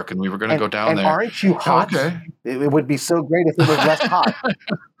basement is dark and we were going to go down there. Aren't you hot? Okay. It would be so great if it was less hot,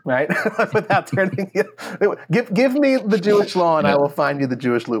 right? Without turning it. Give me the Jewish law and I will find you the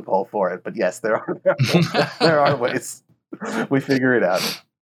Jewish loophole for it. But yes, there are ways. We figure it out.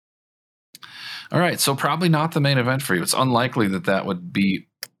 All right, so probably not the main event for you. It's unlikely that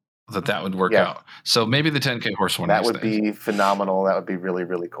would work out. So maybe the 10K horse one. That would be phenomenal. That would be really,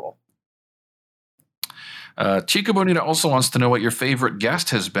 really cool. Chica Bonita also wants to know what your favorite guest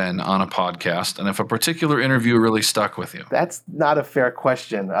has been on a podcast and if a particular interview really stuck with you. That's not a fair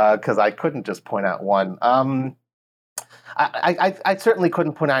question because I couldn't just point out one. I certainly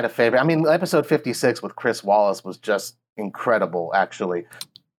couldn't point out a favorite. I mean, episode 56 with Chris Wallace was just incredible, actually.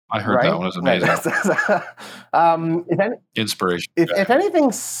 I heard that one was amazing. Inspiration. If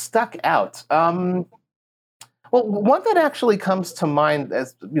anything stuck out, well, one that actually comes to mind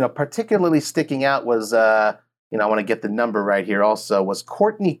as particularly sticking out was, I want to get the number right here. Also, was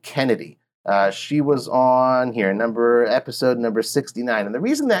Courtney Kennedy. She was on here, episode number 69. And the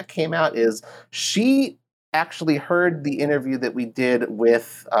reason that came out is she actually heard the interview that we did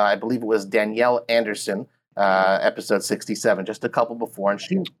with, I believe it was Danielle Anderson, episode 67, just a couple before.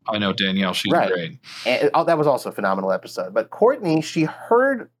 And I know Danielle, she's right. Great. And that was also a phenomenal episode. But Courtney, she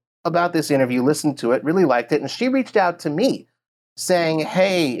heard about this interview, listened to it, really liked it, and she reached out to me saying,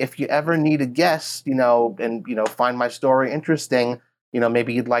 hey, if you ever need a guest, and find my story interesting,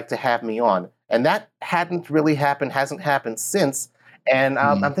 maybe you'd like to have me on. And that hasn't happened since. And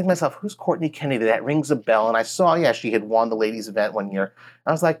I'm thinking to myself, who's Courtney Kennedy? That rings a bell. And I saw, she had won the ladies event one year.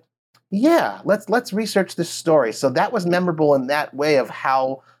 I was like, yeah, let's research this story. So that was memorable in that way of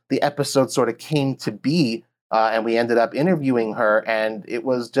how the episode sort of came to be. And we ended up interviewing her. And it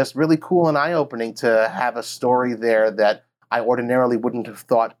was just really cool and eye-opening to have a story there that I ordinarily wouldn't have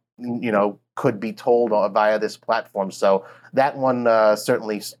thought, could be told via this platform. So that one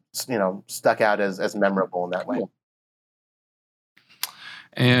certainly, stuck out as memorable in that way.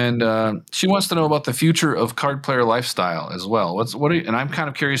 And she wants to know about the future of Card Player Lifestyle as well. And I'm kind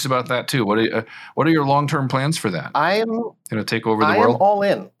of curious about that too. What are your long-term plans for that? I am going to take over the world. I am all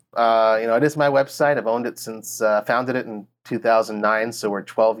in. It is my website. I've owned it since founded it in 2009, so we're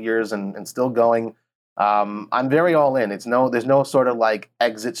 12 years and still going. I'm very all in. There's no sort of like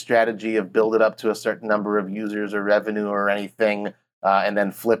exit strategy of build it up to a certain number of users or revenue or anything, and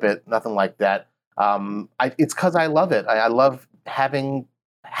then flip it. Nothing like that. It's because I love it. I love having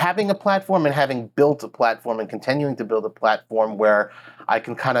a platform and having built a platform and continuing to build a platform where I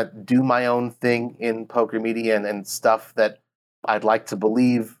can kind of do my own thing in poker media and stuff that I'd like to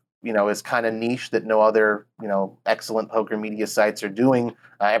believe, is kind of niche that no other, excellent poker media sites are doing.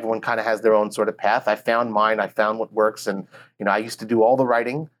 Everyone kind of has their own sort of path. I found mine. I found what works. And, I used to do all the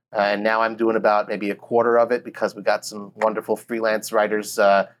writing. And now I'm doing about maybe a quarter of it because we got some wonderful freelance writers,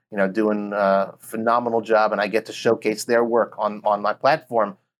 doing a phenomenal job. And I get to showcase their work on my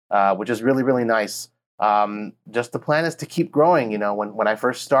platform, which is really, really nice. Just the plan is to keep growing. When I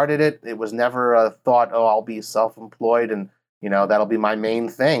first started it, it was never a thought, I'll be self-employed and, that'll be my main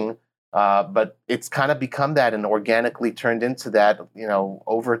thing. But it's kind of become that and organically turned into that,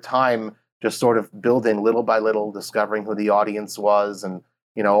 over time, just sort of building little by little, discovering who the audience was and,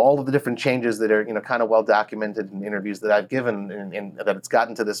 all of the different changes that are, kind of well documented in interviews that I've given and that it's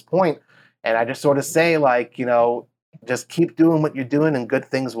gotten to this point. And I just sort of say like, just keep doing what you're doing and good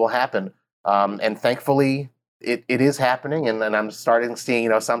things will happen. And thankfully, it is happening. And I'm starting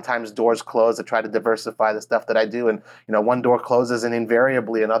seeing, sometimes doors close. I try to diversify the stuff that I do. And, one door closes and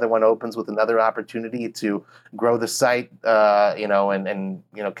invariably another one opens with another opportunity to grow the site, and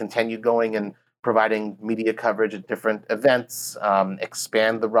continue going and providing media coverage at different events,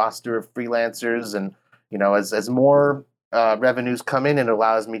 expand the roster of freelancers. And, as more revenues come in, it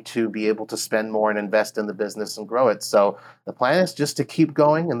allows me to be able to spend more and invest in the business and grow it. So the plan is just to keep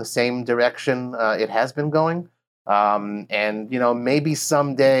going in the same direction it has been going. And, maybe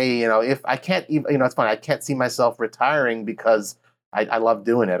someday, if I can't even, it's funny, I can't see myself retiring because I love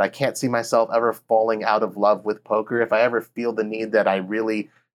doing it. I can't see myself ever falling out of love with poker. If I ever feel the need that I really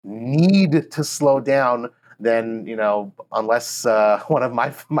need to slow down, then, unless one of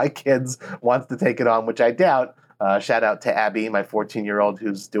my kids wants to take it on, which I doubt. Shout out to Abby, my 14-year-old,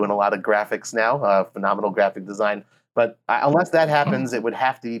 who's doing a lot of graphics now, phenomenal graphic design. But unless that happens, it would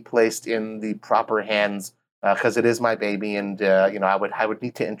have to be placed in the proper hands because it is my baby, and I would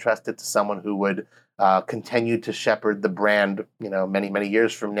need to entrust it to someone who would continue to shepherd the brand, many many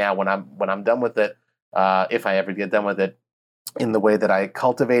years from now when I'm done with it, if I ever get done with it, in the way that I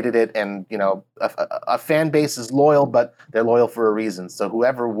cultivated it. And a fan base is loyal, but they're loyal for a reason. So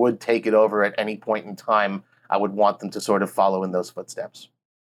whoever would take it over at any point in time, I would want them to sort of follow in those footsteps.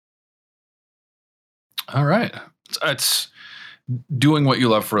 All right. It's doing what you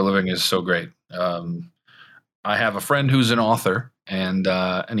love for a living is so great. I have a friend who's an author, and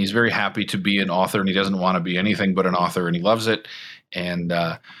he's very happy to be an author, and he doesn't want to be anything but an author, and he loves it.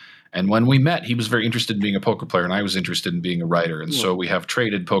 And when we met, he was very interested in being a poker player, and I was interested in being a writer. And so we have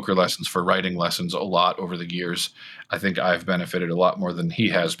traded poker lessons for writing lessons a lot over the years. I think I've benefited a lot more than he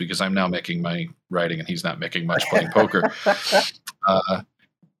has because I'm now making money writing, and he's not making much playing poker.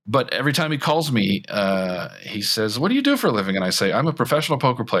 But every time he calls me, he says, "What do you do for a living?" And I say, "I'm a professional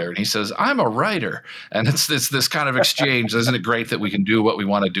poker player." And he says, "I'm a writer." And it's this kind of exchange. Isn't it great that we can do what we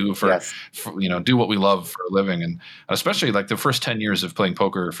want to do for do what we love for a living? And especially like the first 10 years of playing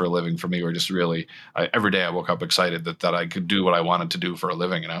poker for a living for me were just really, every day I woke up excited that I could do what I wanted to do for a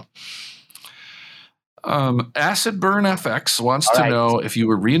living, Acid Burn FX wants to know, if you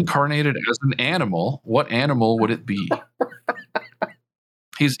were reincarnated as an animal, what animal would it be?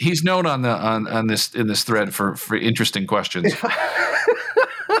 He's known on this in this thread for interesting questions.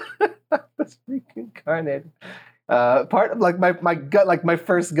 That's freaking carnage. Part of like my gut, like my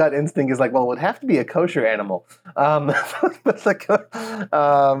first gut instinct is like, well, it would have to be a kosher animal. But like,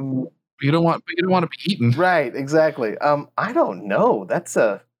 you don't want to be eaten, right? Exactly. I don't know. That's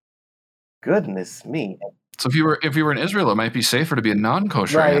a goodness me. So if you were in Israel, it might be safer to be a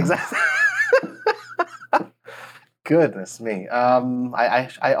non-kosher Right. animal. Exactly. Goodness me.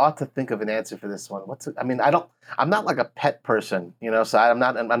 I ought to think of an answer for this one. I'm not like a pet person, so I'm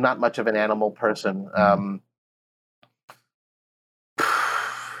not much of an animal person.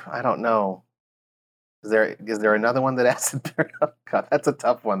 I don't know. Is there another one that acid burn? Oh, God, that's a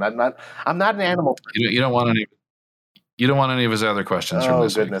tough one. I'm not an animal person. You don't want any of his other questions from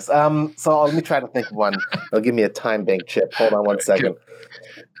this goodness. Week. So let me try to think of one. They'll give me a time bank chip. Hold on one second.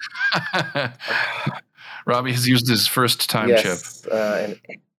 Robbie has used his first time chip.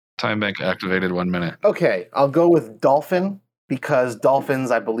 Time bank activated 1 minute. Okay, I'll go with dolphin because dolphins,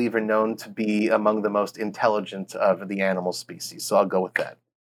 I believe, are known to be among the most intelligent of the animal species. So I'll go with that.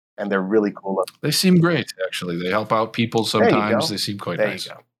 And they're really cool. They seem great, actually. They help out people sometimes. They seem quite nice.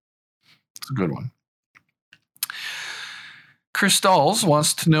 There you go. It's a good one. Chris Stalls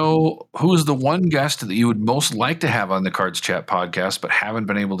wants to know who is the one guest that you would most like to have on the Cards Chat podcast but haven't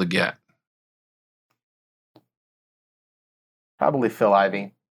been able to get. Probably Phil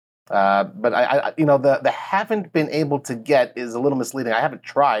Ivey. But I the haven't been able to get is a little misleading. I haven't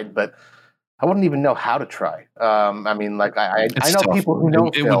tried, but I wouldn't even know how to try. I know tough. people who know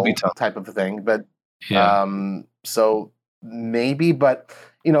it Phil would be tough. type of thing, but yeah. So maybe, but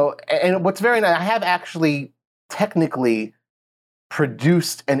and what's very nice, I have actually technically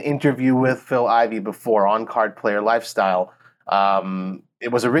produced an interview with Phil Ivey before on Card Player Lifestyle.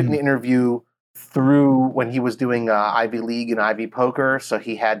 It was a written interview through when he was doing Ivy League and Ivy Poker. So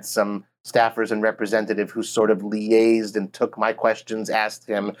he had some staffers and representative who sort of liaised and took my questions, asked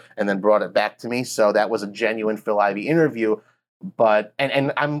him, and then brought it back to me. So that was a genuine Phil Ivey interview. But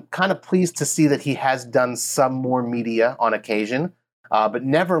and I'm kind of pleased to see that he has done some more media on occasion, but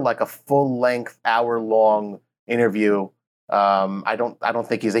never like a full-length, hour-long interview. I don't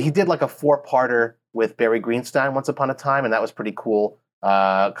think he did like a 4-parter with Barry Greenstein once upon a time, and that was pretty cool.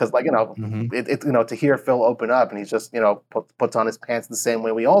 Because to hear Phil open up and he's just puts on his pants the same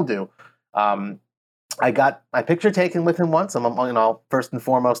way we all do. I got my picture taken with him once. I'm first and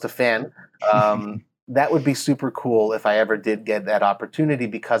foremost a fan. That would be super cool if I ever did get that opportunity,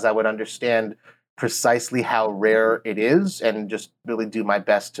 because I would understand precisely how rare it is and just really do my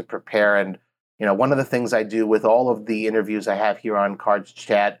best to prepare. And one of the things I do with all of the interviews I have here on Cards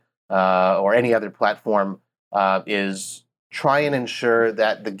Chat or any other platform is try and ensure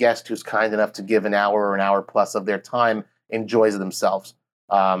that the guest who's kind enough to give an hour or an hour plus of their time enjoys themselves.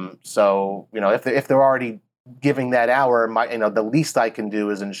 So if they're already giving that hour, the least I can do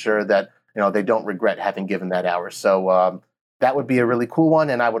is ensure that they don't regret having given that hour. So that would be a really cool one,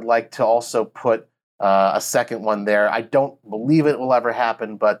 and I would like to also put a second one there. I don't believe it will ever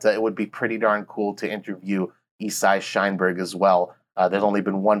happen, but it would be pretty darn cool to interview Isai Scheinberg as well. There's only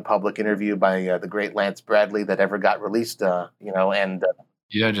been one public interview by the great Lance Bradley that ever got released,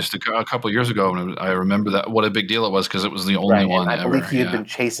 yeah, just a couple of years ago, and I remember that what a big deal it was because it was the only one and I believe he had been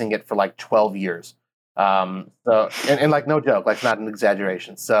chasing it for like 12 years. So like no joke, like not an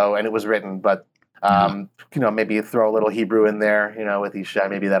exaggeration. So, and it was written, but maybe throw a little Hebrew in there, with Isai,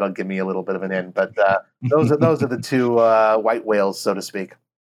 maybe that'll give me a little bit of an in. But those are the two white whales, so to speak.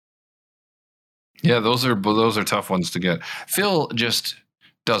 Yeah, those are tough ones to get. Phil just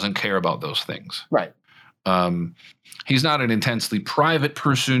doesn't care about those things. Right. He's not an intensely private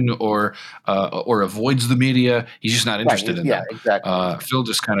person or avoids the media. He's just not interested in that. Yeah, exactly. Phil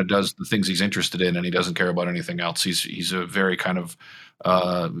just kind of does the things he's interested in, and he doesn't care about anything else. He's a very kind of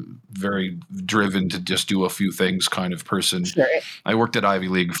very driven to just do a few things kind of person. Sure. I worked at Ivy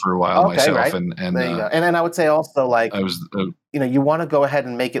League for a while myself, right. and there you go. And then I would say also like I was you want to go ahead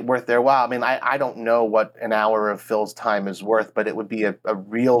and make it worth their while. I mean, I don't know what an hour of Phil's time is worth, but it would be a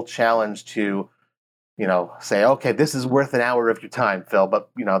real challenge to say, okay, this is worth an hour of your time, Phil. But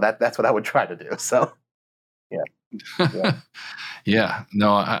that's what I would try to do. So, yeah. Yeah.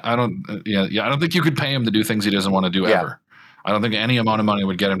 No, I don't. I don't think you could pay him to do things he doesn't want to do ever. I don't think any amount of money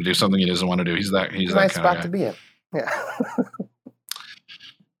would get him to do something he doesn't want to do. He's that nice kind spot of guy to be in. Yeah.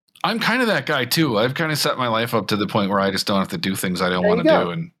 I'm kind of that guy too. I've kind of set my life up to the point where I just don't have to do things I don't want to do,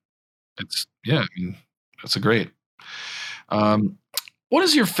 and it's that's a great. What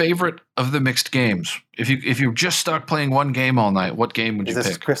is your favorite of the mixed games? If you're just stuck playing one game all night, what game would you pick? Is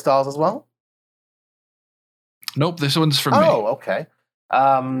this Chris Stalls as well? Nope, this one's for me. Oh, okay.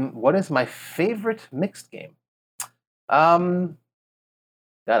 What is my favorite mixed game? Um,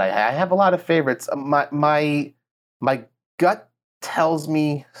 God, I have a lot of favorites. My gut tells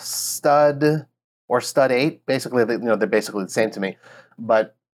me Stud or Stud Eight. Basically, they're basically the same to me.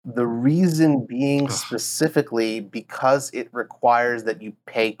 But the reason being Ugh, specifically because it requires that you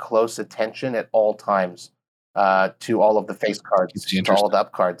pay close attention at all times to all of the face keeps you cards, to all of interested. the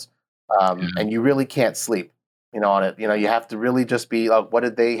up cards, Yeah. and you really can't sleep, on it. You have to really just be like, what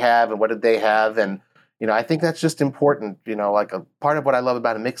did they have, and what did they have, and I think that's just important. Like a part of what I love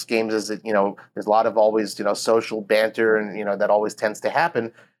about mixed games is that there's a lot of always social banter, and that always tends to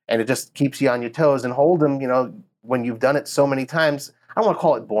happen, and it just keeps you on your toes. And Hold'em, when you've done it so many times, I don't want to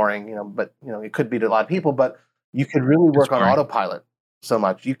call it boring, but it could be to a lot of people, but you could really It's work on boring. autopilot so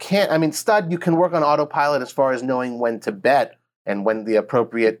much. You can't. I mean, Stud, you can work on autopilot as far as knowing when to bet and when the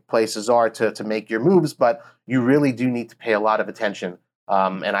appropriate places are to make your moves, but you really do need to pay a lot of attention.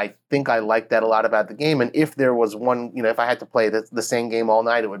 And I think I like that a lot about the game. And if there was one, if I had to play the same game all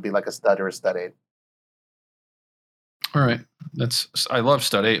night, it would be like a Stud or a Stud 8. All right. I love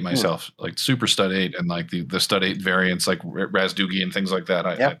Stud 8 Hmm. myself, like Super Stud 8 and like the Stud 8 variants like Razdugi and things like that.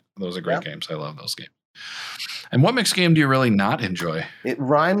 Yeah. Those are great Yeah. games. I love those games. And what mixed game do you really not enjoy? It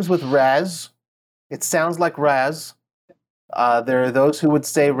rhymes with Raz. It sounds like Raz. There are those who would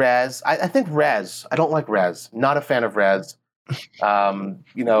say Raz. I think Raz. I don't like Raz. Not a fan of Raz. If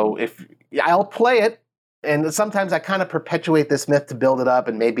I'll play it, and sometimes I kind of perpetuate this myth to build it up,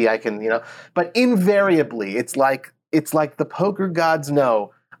 and maybe I can, but invariably, it's like the poker gods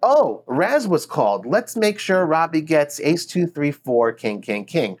know. Oh, Raz was called. Let's make sure Robbie gets ace 2 3 4 king king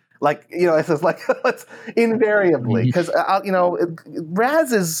king. Like it's just like let's invariably because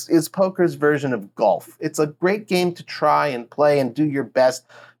Raz is poker's version of golf. It's a great game to try and play and do your best,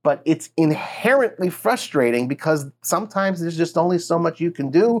 but it's inherently frustrating because sometimes there's just only so much you can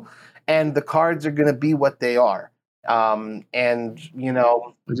do, and the cards are going to be what they are. It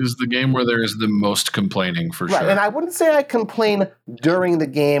is the game where there is the most complaining for Right, sure. and I wouldn't say I complain during the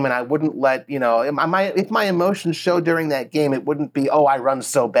game, and I wouldn't let if my emotions show during that game, it wouldn't be I run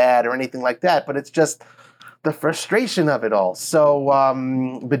so bad or anything like that. But it's just the frustration of it all. So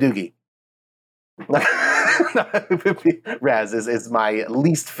Badoogie, Raz is my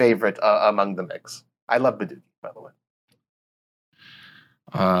least favorite among the mix. I love Badoogie, by the way.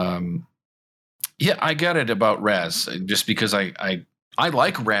 Yeah, I get it about Raz, just because I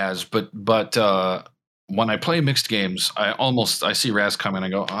like Raz, but when I play mixed games, I see Raz come and I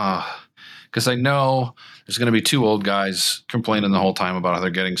go, because I know there's going to be two old guys complaining the whole time about how they're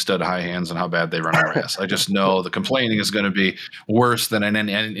getting stud high hands and how bad they run on Raz. I just know the complaining is going to be worse than in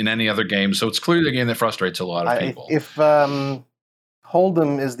any other game. So it's clearly a game that frustrates a lot of people. If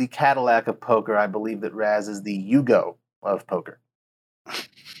Hold'em is the Cadillac of poker, I believe that Raz is the Yugo of poker.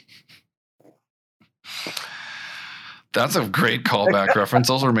 That's a great callback reference.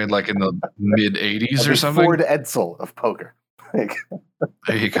 Those were made like in the mid 80s or something. Ford Edsel of poker. There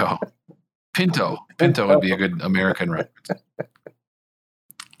you go. Pinto would be a good American reference.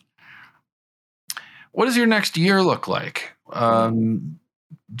 What does your next year look like?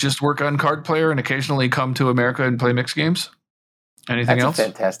 Just work on Card Player and occasionally come to America and play mixed games? Anything else? That's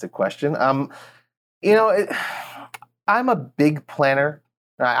a fantastic question. I'm a big planner.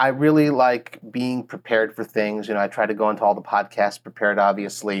 I really like being prepared for things. I try to go into all the podcasts prepared,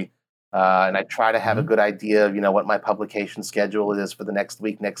 obviously, and I try to have a good idea of what my publication schedule is for the next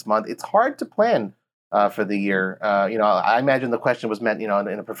week, next month. It's hard to plan for the year. I imagine the question was meant, in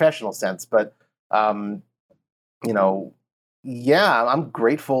a professional sense, but yeah, I'm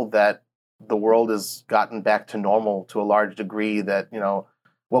grateful that the world has gotten back to normal to a large degree. That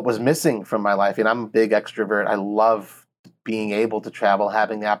what was missing from my life, and I'm a big extrovert. I love being able to travel,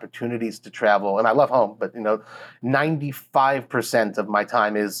 having the opportunities to travel, and I love home. But 95% of my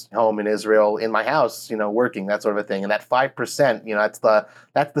time is home in Israel, in my house, working, that sort of a thing. And that 5%,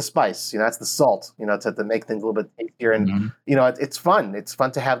 that's the spice, that's the salt, to make things a little bit tastier. And it's fun. It's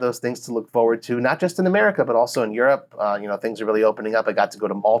fun to have those things to look forward to, not just in America, but also in Europe. Things are really opening up. I got to go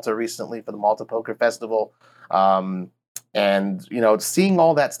to Malta recently for the Malta Poker Festival. And seeing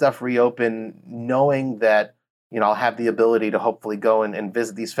all that stuff reopen, knowing that I'll have the ability to hopefully go and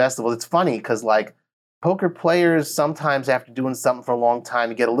visit these festivals. It's funny because poker players sometimes after doing something for a long time,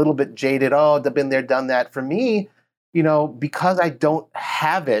 you get a little bit jaded. Oh, they've been there, done that. For me, because I don't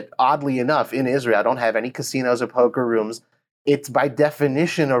have it, oddly enough, in Israel, I don't have any casinos or poker rooms. It's by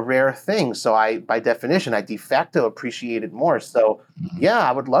definition a rare thing. So by definition, I de facto appreciate it more. So yeah,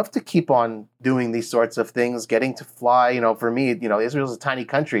 I would love to keep on doing these sorts of things, getting to fly. For me, Israel's a tiny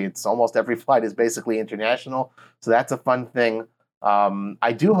country. It's almost every flight is basically international. So that's a fun thing.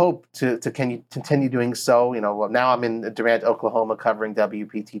 I do hope to continue doing so. Now I'm in Durant, Oklahoma, covering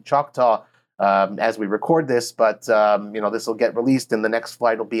WPT Choctaw as we record this, but this will get released, and the next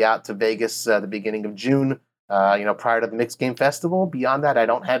flight will be out to Vegas the beginning of June. Prior to the Mixed Game Festival. Beyond that, I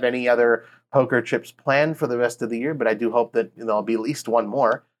don't have any other poker trips planned for the rest of the year, but I do hope that there'll be at least one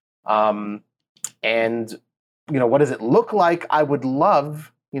more. And what does it look like? I would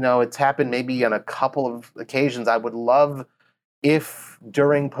love, it's happened maybe on a couple of occasions. I would love if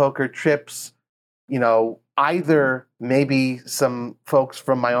during poker trips, either maybe some folks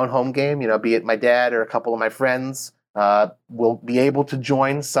from my own home game, be it my dad or a couple of my friends, will be able to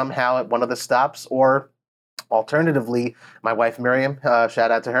join somehow at one of the stops, or alternatively, my wife Miriam,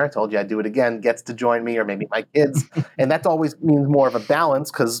 shout out to her, I told you I'd do it again, gets to join me, or maybe my kids. And that always means more of a balance,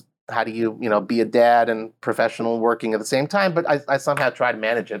 because how do you, be a dad and professional working at the same time? But I somehow try to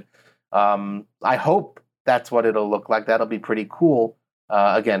manage it. I hope that's what it'll look like. That'll be pretty cool.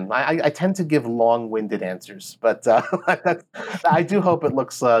 Again, I tend to give long-winded answers, but I do hope it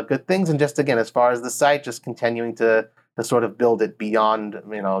looks good things. And just again, as far as the site, just continuing to sort of build it beyond,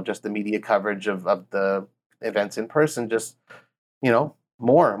 just the media coverage of the events in person. Just,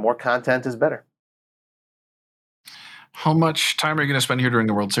 more content is better. How much time are you going to spend here during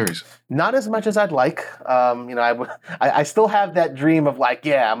the World Series? Not as much as I'd like. I still have that dream of I'm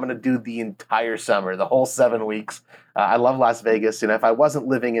going to do the entire summer, the whole 7 weeks. I love Las Vegas. If I wasn't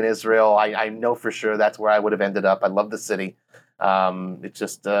living in Israel, I know for sure that's where I would have ended up. I love the city. It's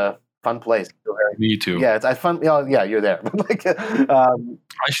just a fun place. Me too. Yeah, it's fun. Yeah, you're there.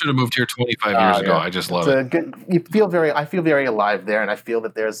 I should have moved here 25 years ago. I just love it. I feel very alive there, and I feel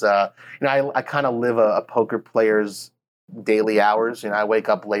that there's I kind of live a poker player's daily hours. I wake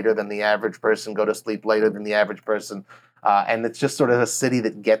up later than the average person, go to sleep later than the average person, and it's just sort of a city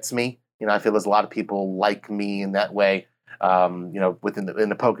that gets me. I feel there's a lot of people like me in that way. Within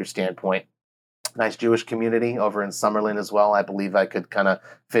the poker standpoint. Nice Jewish community over in Summerlin as well. I believe I could kind of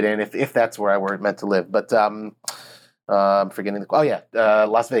fit in if that's where I were meant to live. But I'm forgetting.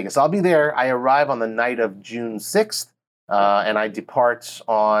 Las Vegas. I'll be there. I arrive on the night of June 6th. And I depart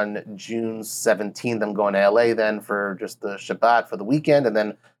on June 17th. I'm going to LA then for just the Shabbat for the weekend, and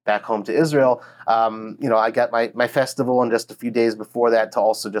then back home to Israel. I got my festival, and just a few days before that to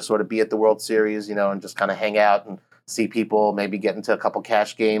also just sort of be at the World Series, and just kind of hang out and see people, maybe get into a couple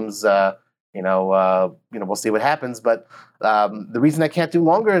cash games. We'll see what happens. But the reason I can't do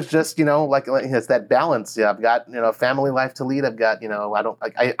longer is just, it's that balance. Yeah, I've got, a family life to lead. I've got,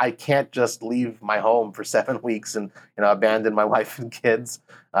 I can't just leave my home for 7 weeks and, abandon my wife and kids.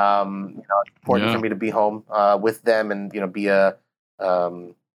 It's important for me to be home with them and, be a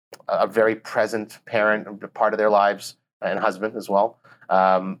very present parent, a part of their lives, and husband as well.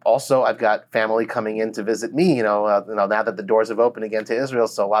 Also, I've got family coming in to visit me, now that the doors have opened again to Israel.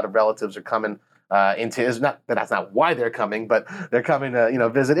 So a lot of relatives are coming into Israel. Not that that's not why they're coming, but they're coming to,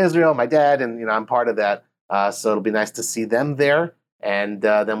 visit Israel, my dad, and, I'm part of that. So it'll be nice to see them there. And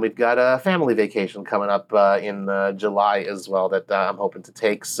then we've got a family vacation coming up in July as well that I'm hoping to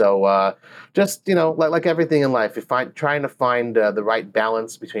take. So just, like everything in life, trying to find the right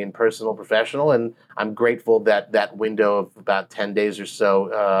balance between personal and professional. And I'm grateful that window of about 10 days or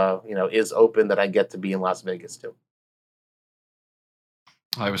so, is open, that I get to be in Las Vegas too.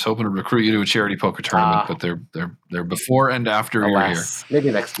 I was hoping to recruit you to a charity poker tournament, but they're before and after you're here.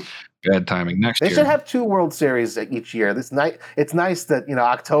 Maybe next year. Bad timing. Next year. They should have 2 World Series each year. It's nice that,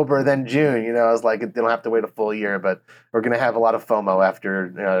 October, then June, it's like they don't have to wait a full year, but we're going to have a lot of FOMO after,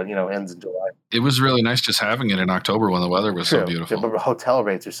 ends in July. It was really nice just having it in October when the weather was so beautiful. Yeah, but hotel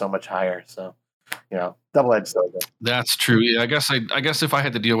rates are so much higher. So, double-edged sword. That's true. Yeah, I guess if I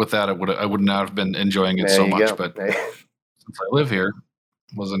had to deal with that, I would not have been enjoying it so much. But since I live here,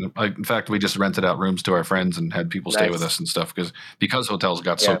 in fact, we just rented out rooms to our friends and had people stay with us and stuff because hotels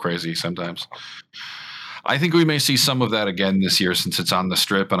got so crazy sometimes. I think we may see some of that again this year since it's on the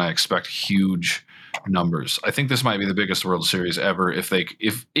Strip, and I expect huge numbers. I think this might be the biggest World Series ever if they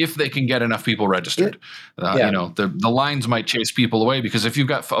can get enough people registered. The lines might chase people away, because if you've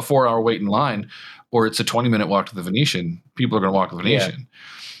got a 4-hour wait in line, or it's a 20-minute walk to the Venetian, people are going to walk to the Venetian. Yeah.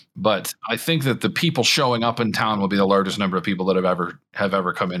 But I think that the people showing up in town will be the largest number of people that have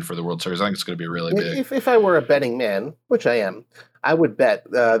ever come in for the World Series. I think it's going to be really big. If I were a betting man, which I am, I would bet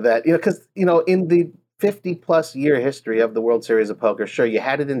that, because, in the 50-plus year history of the World Series of Poker, sure, you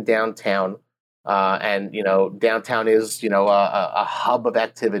had it in downtown, and, downtown is, a hub of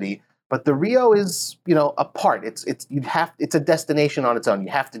activity. But the Rio is, a part. It's a destination on its own.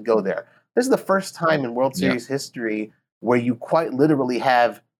 You have to go there. This is the first time in World Series history where you quite literally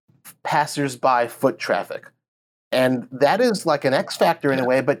have passers-by foot traffic. And that is like an X factor in a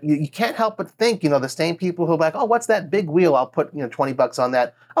way, but you can't help but think, the same people who are like, oh, what's that big wheel? I'll put, $20 on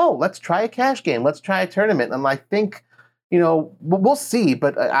that. Oh, let's try a cash game. Let's try a tournament. And I think, we'll see,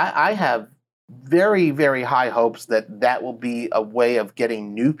 but I have very, very high hopes that will be a way of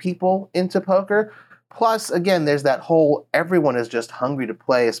getting new people into poker. Plus, again, there's that whole everyone is just hungry to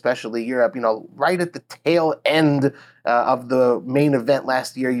play, especially Europe. Right at the tail end of the main event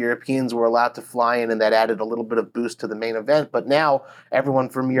last year, Europeans were allowed to fly in, and that added a little bit of boost to the main event. But now everyone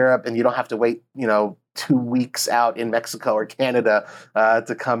from Europe, and you don't have to wait, 2 weeks out in Mexico or Canada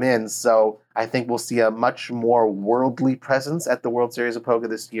to come in. So I think we'll see a much more worldly presence at the World Series of Poker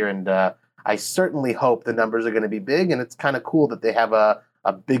this year. And I certainly hope the numbers are going to be big. And it's kind of cool that they have a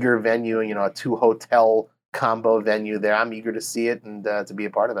bigger venue, a 2-hotel combo venue there. I'm eager to see it and to be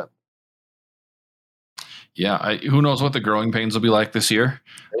a part of it. Yeah, who knows what the growing pains will be like this year?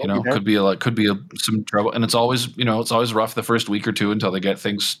 Could be some trouble, and it's always rough the first week or two until they get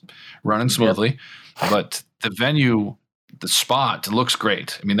things running smoothly. Yep. But the venue, the spot looks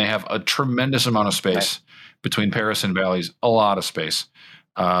great. I mean, they have a tremendous amount of space between Paris and Bally's, a lot of space.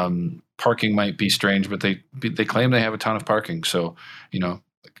 Parking might be strange, but they claim they have a ton of parking, so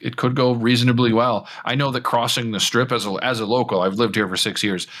it could go reasonably well. I know that crossing the Strip as a local, I've lived here for 6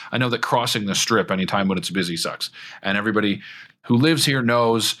 years. I know that crossing the Strip anytime when it's busy sucks. And everybody who lives here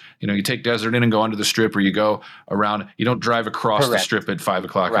knows, you take Desert Inn and go onto the Strip, or you go around. You don't drive across the Strip at 5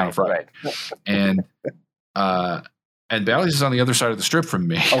 o'clock on a Friday. Right. And Bally's is on the other side of the Strip from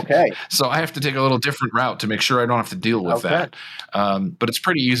me. Okay. So I have to take a little different route to make sure I don't have to deal with that. But it's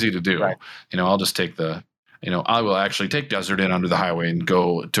pretty easy to do. Right. I'll just take I will actually take Desert Inn under the highway and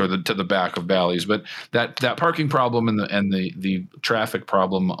go to the back of Bally's. But that parking problem and the traffic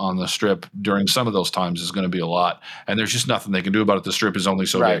problem on the Strip during some of those times is going to be a lot. And there's just nothing they can do about it. The Strip is only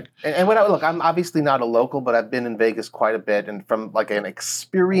so big. And look, I'm obviously not a local, but I've been in Vegas quite a bit. And from like an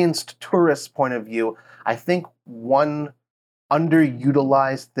experienced tourist point of view, I think one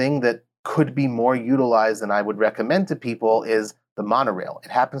underutilized thing that could be more utilized than I would recommend to people is the monorail.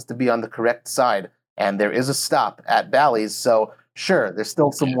 It happens to be on the correct side, and there is a stop at Bally's. So sure, there's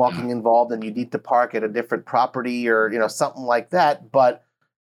still some walking involved, and you need to park at a different property or something like that. But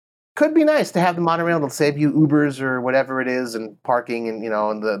could be nice to have the monorail. It'll save you Ubers or whatever it is, and parking, and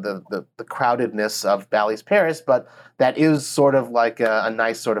and the crowdedness of Bally's Paris. But that is sort of like a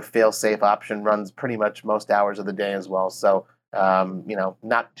nice sort of fail-safe option. Runs pretty much most hours of the day as well. So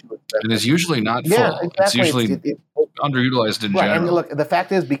not too expensive. And it's usually not full. Yeah, exactly. It's usually underutilized in general. And look, the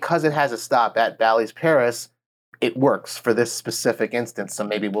fact is, because it has a stop at Bally's Paris, it works for this specific instance. So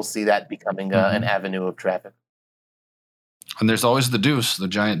maybe we'll see that becoming an avenue of traffic. And there's always the Deuce, the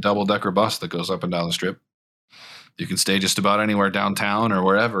giant double-decker bus that goes up and down the Strip. You can stay just about anywhere downtown or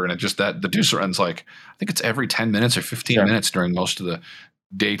wherever, and the Deuce runs I think it's every 10 minutes or 15 minutes during most of the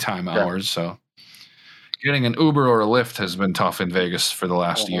daytime hours. So getting an Uber or a Lyft has been tough in Vegas for the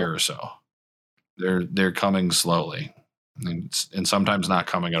last year or so. They're coming slowly, and sometimes not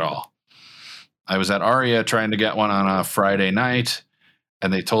coming at all. I was at Aria trying to get one on a Friday night,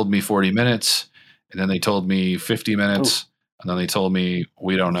 and they told me 40 minutes, and then they told me 50 minutes. Ooh. And then they told me,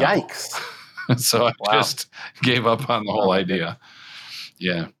 we don't know. Yikes. So I just gave up on the whole idea.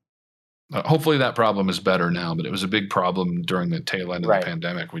 Yeah. Hopefully that problem is better now, but it was a big problem during the tail end of the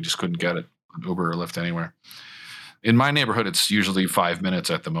pandemic. We just couldn't get it on Uber or Lyft anywhere. In my neighborhood, it's usually 5 minutes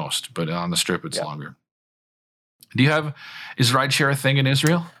at the most, but on the Strip, it's longer. Is rideshare a thing in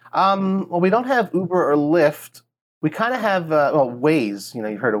Israel? Well, we don't have Uber or Lyft. We kind of have, Waze.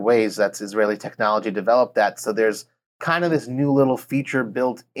 You've heard of Waze. That's Israeli technology developed that. So there's kind of this new little feature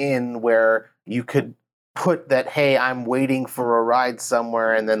built in where you could put that, hey, I'm waiting for a ride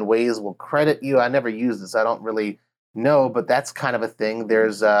somewhere, and then Waze will credit you. I never use this. I don't really know, but that's kind of a thing.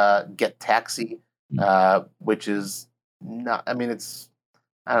 There's Get Taxi, which is not, it's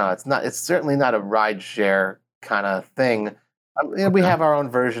certainly not a ride share kind of thing. We have our own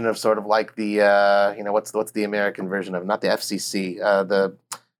version of sort of like the, what's the American version of, not the FCC,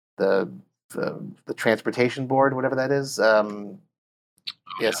 the transportation board, whatever that is. So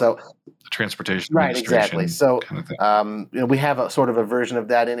the transportation, right, exactly. So kind of we have a sort of a version of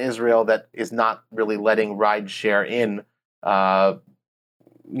that in Israel that is not really letting ride share in. So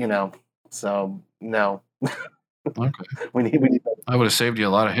no. Okay. we need I would have saved you a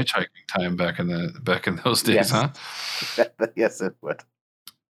lot of hitchhiking time back in those days, huh? Yes, it would.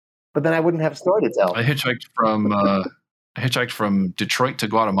 But then I wouldn't have a story to tell. I hitchhiked from Detroit to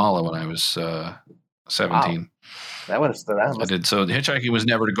Guatemala when I was 17. Wow. That would have stood out. I did. So the hitchhiking was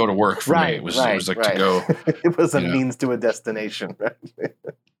never to go to work for me. It was like to go. It was a means to a destination. Right?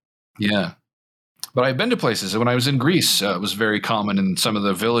 Yeah. But I've been to places. When I was in Greece, it was very common in some of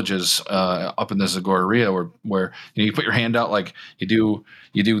the villages up in the Zagoria where you put your hand out like you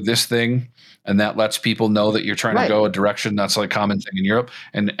do this thing, and that lets people know that you're trying to go a direction. That's like a common thing in Europe.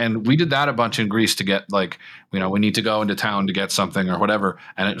 And we did that a bunch in Greece to get like, we need to go into town to get something or whatever.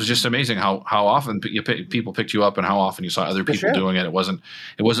 And it was just amazing how often people picked you up and how often you saw other people doing it. It wasn't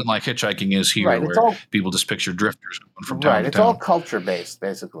like hitchhiking is here where people just picture drifters going from town to town. It's all culture based,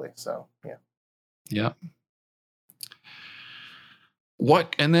 basically. So, yeah. Yeah.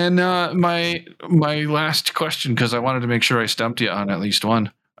 What? And then my last question, because I wanted to make sure I stumped you on at least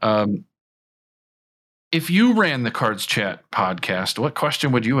one. If you ran the Cards Chat podcast, what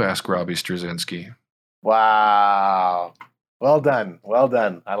question would you ask Robbie Strazynski? Wow. Well done. Well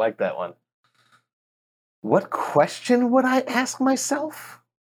done. I like that one. What question would I ask myself?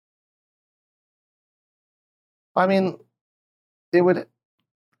 I mean, it would...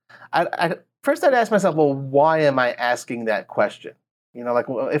 First, I'd ask myself, well, why am I asking that question? Like,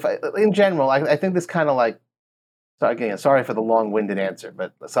 in general, I think this kind of like... So again, sorry for the long-winded answer,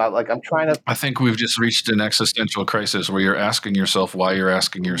 but I'm trying to... I think we've just reached an existential crisis where you're asking yourself why you're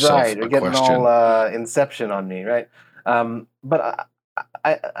asking yourself a question. Right, you're getting all Inception on me, right? But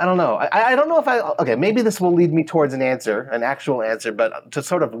I don't know. I don't know if okay, maybe this will lead me towards an actual answer, but to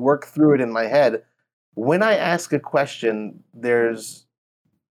sort of work through it in my head, when I ask a question, there's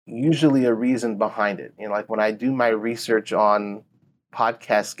usually a reason behind it. Like when I do my research on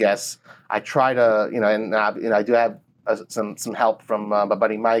podcast guests, I try to, and I do have some help from my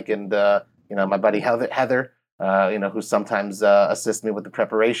buddy Mike and my buddy Heather, who sometimes assist me with the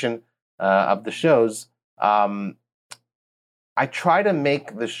preparation of the shows. I try to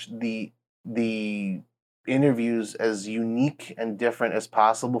make the interviews as unique and different as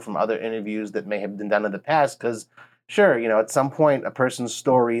possible from other interviews that may have been done in the past. Because, sure, at some point a person's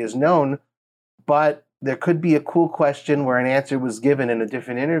story is known, but there could be a cool question where an answer was given in a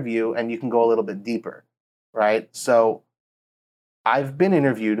different interview and you can go a little bit deeper, right? So I've been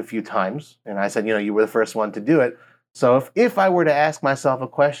interviewed a few times and I said, you were the first one to do it. So if I were to ask myself a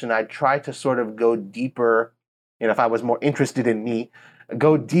question, I'd try to sort of go deeper, if I was more interested in me,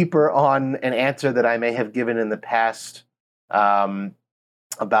 go deeper on an answer that I may have given in the past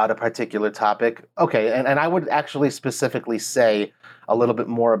about a particular topic. Okay, and I would actually specifically say a little bit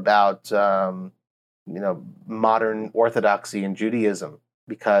more about modern orthodoxy and Judaism,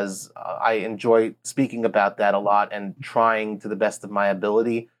 because I enjoy speaking about that a lot and trying to the best of my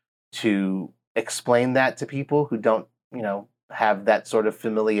ability to explain that to people who don't, have that sort of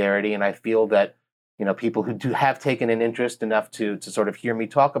familiarity. And I feel that, people who do have taken an interest enough to sort of hear me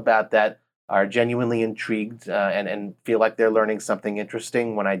talk about that are genuinely intrigued and feel like they're learning something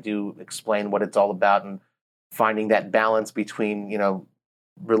interesting when I do explain what it's all about and finding that balance between,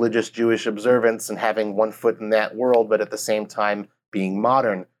 religious Jewish observance and having one foot in that world, but at the same time being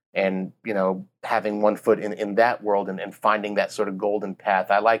modern and, having one foot in that world and finding that sort of golden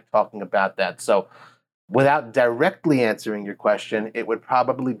path. I like talking about that. So without directly answering your question, it would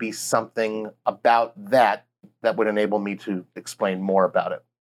probably be something about that would enable me to explain more about it.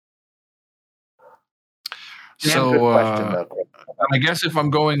 So good question, I guess if I'm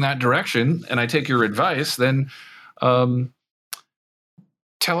going that direction and I take your advice, then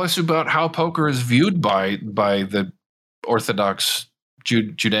tell us about how poker is viewed by the Orthodox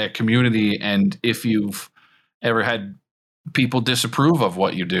Judaic community, and if you've ever had people disapprove of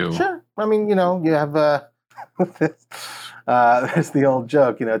what you do. Sure. I mean, you have there's the old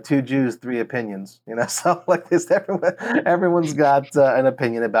joke, 2 Jews, 3 opinions. So like this, everyone's got an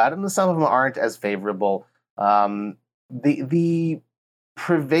opinion about it, and some of them aren't as favorable. The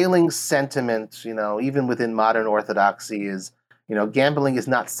prevailing sentiment, even within modern Orthodoxy, is gambling is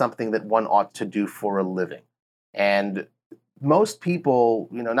not something that one ought to do for a living. And most people,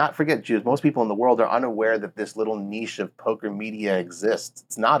 not forget Jews, most people in the world are unaware that this little niche of poker media exists.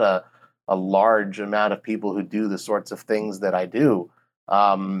 It's not a large amount of people who do the sorts of things that I do.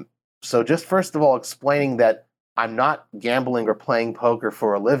 So just first of all, explaining that I'm not gambling or playing poker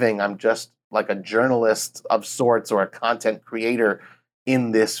for a living. I'm just like a journalist of sorts or a content creator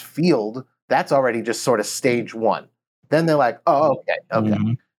in this field. That's already just sort of stage one. Then they're like, oh, okay.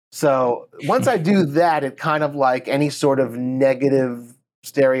 Mm-hmm. So once I do that, it kind of like any sort of negative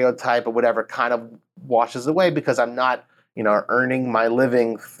stereotype or whatever kind of washes away because I'm not, earning my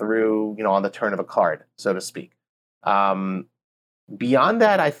living through, on the turn of a card, so to speak. Beyond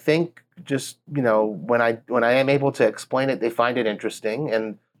that, I think just, when I am able to explain it, they find it interesting.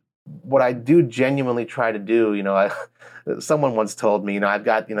 And what I do genuinely try to do, someone once told me, I've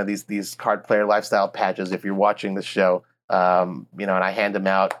got, these card player lifestyle patches, if you're watching the show, and I hand them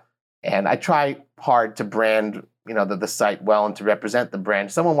out and I try hard to brand, the site well and to represent the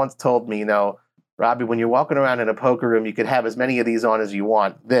brand. Someone once told me, Robbie, when you're walking around in a poker room, you could have as many of these on as you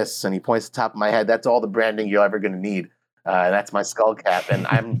want. This, and he points to the top of my head, that's all the branding you're ever going to need. And that's my skull cap. And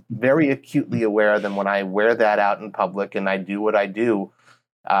I'm very acutely aware that when I wear that out in public and I do what I do,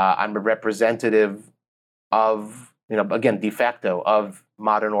 I'm a representative of, again, de facto of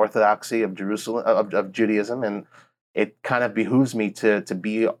modern Orthodoxy, of Jerusalem, of Judaism. And it kind of behooves me to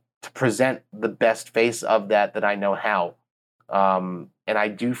present the best face of that I know how. And I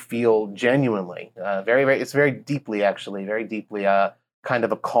do feel genuinely, it's very deeply, kind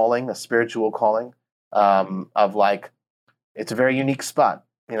of a calling, a spiritual calling, of like, it's a very unique spot,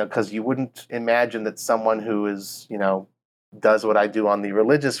 because you wouldn't imagine that someone who is, does what I do on the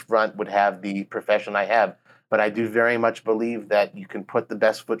religious front would have the profession I have. But I do very much believe that you can put the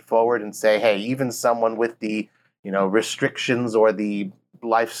best foot forward and say, hey, even someone with the, restrictions or the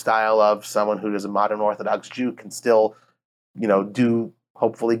lifestyle of someone who is a modern Orthodox Jew can still, do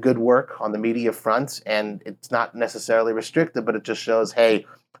hopefully good work on the media front. And it's not necessarily restricted, but it just shows, hey,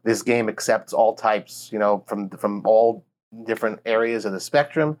 this game accepts all types, from all different areas of the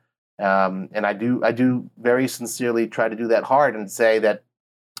spectrum. And I do very sincerely try to do that hard and say that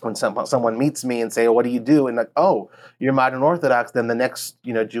when someone meets me and say, oh, what do you do? And like, oh, you're modern Orthodox, then the next,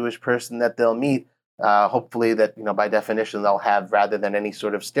 Jewish person that they'll meet, hopefully that, by definition, they'll have, rather than any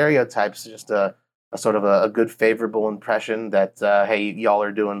sort of stereotypes, just a sort of a good, favorable impression that, hey, y'all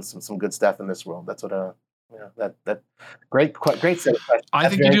are doing some good stuff in this world. That's what that great set of questions. I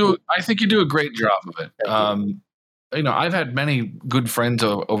think you do a great job of it. I've had many good friends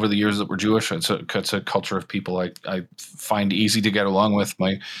over the years that were Jewish. It's a culture of people I find easy to get along with.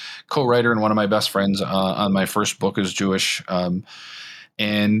 My co-writer and one of my best friends on my first book is Jewish.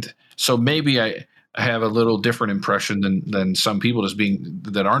 And so maybe I have a little different impression than some people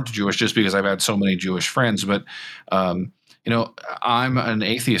that aren't Jewish, just because I've had so many Jewish friends. But I'm an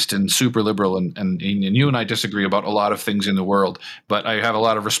atheist and super liberal, and you and I disagree about a lot of things in the world, but I have a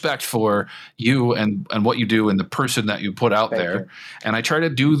lot of respect for you and what you do and the person that you put out there. And I try to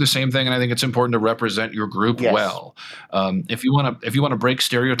do the same thing. And I think it's important to represent your group well. If you want to break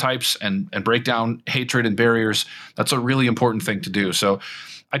stereotypes and break down hatred and barriers, that's a really important thing to do. So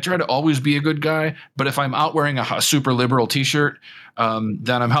I try to always be a good guy, but if I'm out wearing a super liberal T-shirt,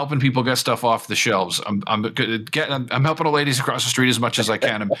 then I'm helping people get stuff off the shelves. I'm helping the ladies across the street as much as I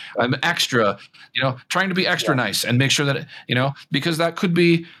can. I'm extra, trying to be extra nice and make sure that, because that could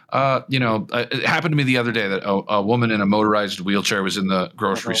be, it happened to me the other day that a woman in a motorized wheelchair was in the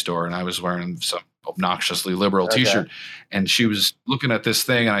grocery store, and I was wearing some obnoxiously liberal T-shirt, and she was looking at this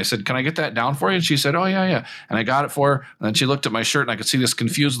thing, and I said, "Can I get that down for you?" And she said, "Oh yeah." And I got it for her, and then she looked at my shirt, and I could see this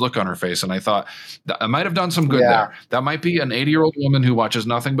confused look on her face, and I thought, I might have done some good there. That might be an 80-year-old woman who watches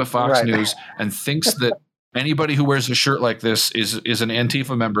nothing but Fox News and thinks that anybody who wears a shirt like this is an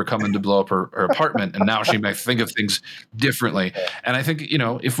Antifa member coming to blow up her apartment, and now she might think of things differently. And I think,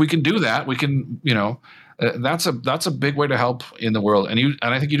 if we can do that, we can, that's a big way to help in the world. And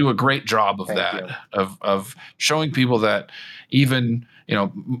I think you do a great job of of showing people that even,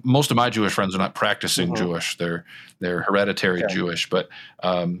 most of my Jewish friends are not practicing Jewish. They're hereditary Jewish, but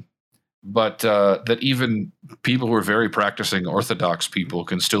that even people who are very practicing Orthodox people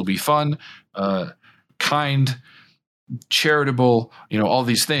can still be fun, kind, charitable, all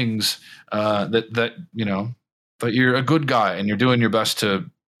these things, that you're a good guy and you're doing your best to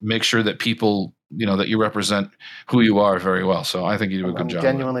make sure that people, that you represent who you are very well. So I think you do a good job. I'm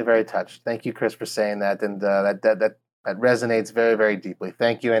genuinely very touched. Thank you, Chris, for saying that. And that resonates very, very deeply.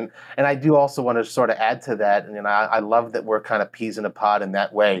 Thank you. And I do also want to sort of add to that. And I love that we're kind of peas in a pod in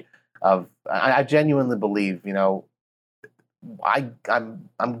that way I genuinely believe,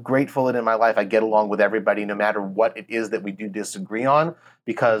 I'm grateful that in my life I get along with everybody, no matter what it is that we do disagree on,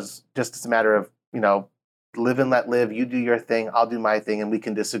 because just it's a matter of, live and let live. You do your thing, I'll do my thing, and we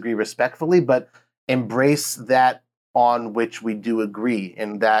can disagree respectfully, but embrace that on which we do agree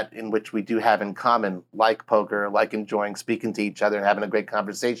and that in which we do have in common, like poker, like enjoying speaking to each other and having a great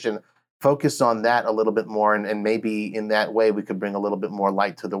conversation. Focus on that a little bit more, and maybe in that way we could bring a little bit more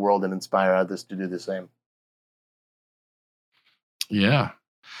light to the world and inspire others to do the same. Yeah.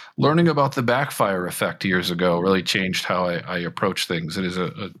 Learning about the backfire effect years ago really changed how I approach things. It is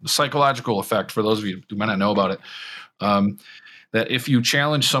a psychological effect, for those of you who might not know about it, that if you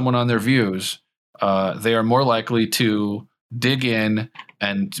challenge someone on their views, they are more likely to dig in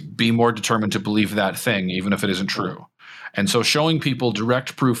and be more determined to believe that thing, even if it isn't true. And so showing people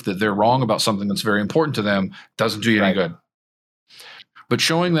direct proof that they're wrong about something that's very important to them doesn't do you any good. but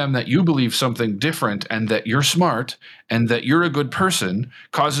showing them that you believe something different and that you're smart and that you're a good person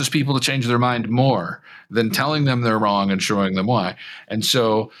causes people to change their mind more than telling them they're wrong and showing them why. And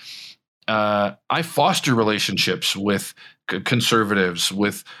so I foster relationships with conservatives,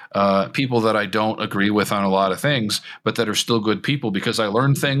 with people that I don't agree with on a lot of things, but that are still good people, because I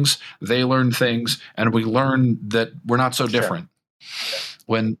learn things, they learn things, and we learn that we're not so different.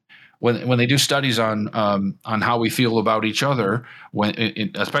 When they do studies on how we feel about each other,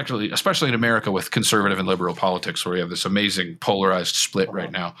 especially in America with conservative and liberal politics, where we have this amazing polarized split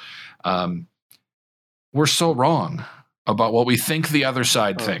right now, we're so wrong about what we think the other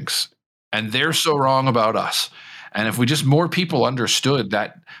side thinks, and they're so wrong about us. And if we just more people understood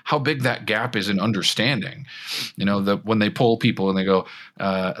that, how big that gap is in understanding, when they poll people and they go,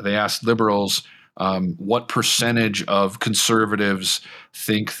 they ask liberals, what percentage of conservatives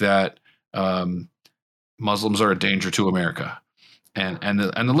think that Muslims are a danger to America? And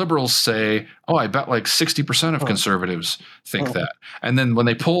the liberals say, oh, I bet like 60% of conservatives think that. And then when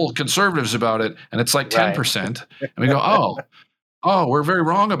they poll conservatives about it, and it's like 10%, and we go, oh, we're very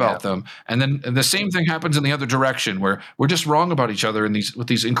wrong about them. And then the same thing happens in the other direction, where we're just wrong about each other with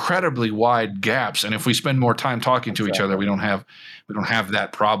these incredibly wide gaps. And if we spend more time talking to each other, we don't have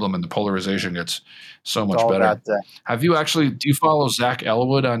that problem, and the polarization gets so much better. Do you follow Zach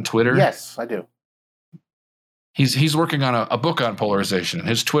Elwood on Twitter? Yes, I do. He's working on a book on polarization, and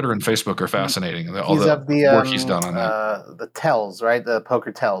his Twitter and Facebook are fascinating. All he's the of the work he's done on that. The tells, right? The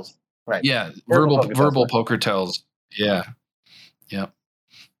poker tells, right? Yeah, verbal poker tells. Yeah. Yep.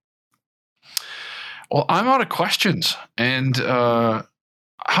 Well, I'm out of questions. And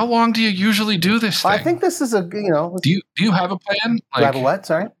how long do you usually do this thing? I think this is Do you have a plan? Do I have a what?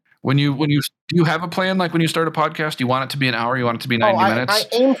 Sorry. Do you have a plan? Like when you start a podcast, do you want it to be an hour? You want it to be 90 minutes?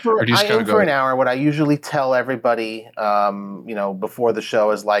 I aim for an hour. What I usually tell everybody, before the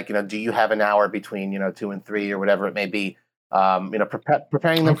show is like, do you have an hour between 2 and 3 or whatever it may be?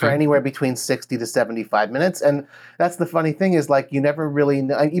 Preparing them for anywhere between 60 to 75 minutes. And that's the funny thing is, like, you never really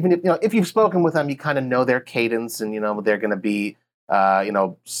know, even if you've spoken with them, you kind of know their cadence, and, they're going to be,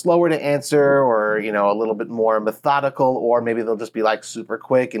 slower to answer, or, a little bit more methodical, or maybe they'll just be like super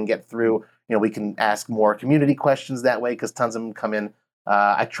quick and get through. We can ask more community questions that way, because tons of them come in.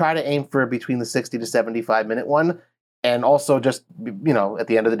 I try to aim for between the 60 to 75 minute one. And also just, at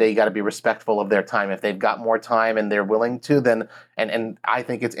the end of the day, you got to be respectful of their time. If they've got more time and they're willing to, then, and I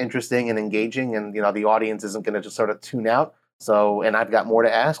think it's interesting and engaging, and, the audience isn't going to just sort of tune out. So, and I've got more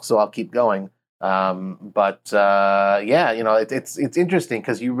to ask, so I'll keep going. It's interesting,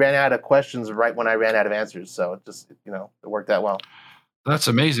 because you ran out of questions right when I ran out of answers. So it just, it worked out well. That's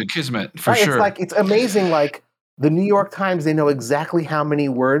amazing. Kismet, for sure. It's amazing. Like, the New York Times, they know exactly how many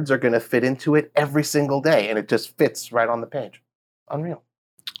words are going to fit into it every single day, and it just fits right on the page. Unreal.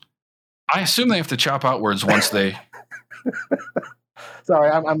 I assume they have to chop out words once they. Sorry,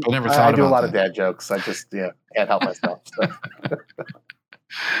 I do a lot of dad jokes. I just can't help myself. So.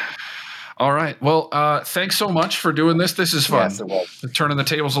 All right. Well, thanks so much for doing this. This is fun. Yes, it was. Turning the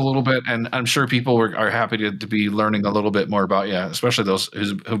tables a little bit, and I'm sure people are happy to be learning a little bit more about you, especially those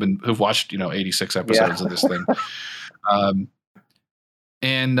who've watched 86 episodes of this thing.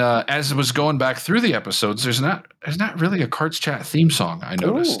 And as I was going back through the episodes, there's not really a Cards Chat theme song. I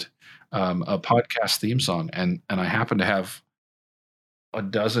noticed a podcast theme song, and I happen to have a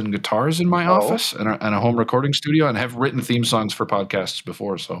dozen guitars in my office and a home recording studio, and have written theme songs for podcasts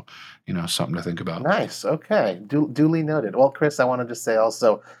before. So, something to think about. Nice. Okay. Duly noted. Well, Chris, I want to just say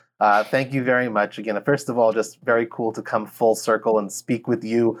also, thank you very much. Again, first of all, just very cool to come full circle and speak with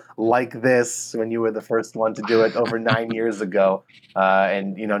you like this when you were the first one to do it over 9 years ago.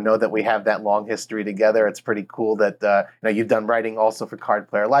 And, know that we have that long history together. It's pretty cool that, you've done writing also for Card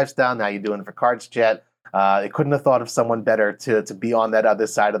Player Lifestyle. Now you're doing it for Cards Chat. I couldn't have thought of someone better to be on that other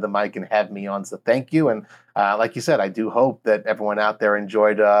side of the mic and have me on. So thank you. And like you said, I do hope that everyone out there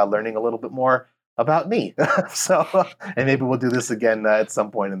enjoyed learning a little bit more about me. And maybe we'll do this again at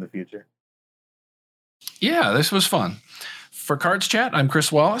some point in the future. Yeah, this was fun. For Cards Chat, I'm Chris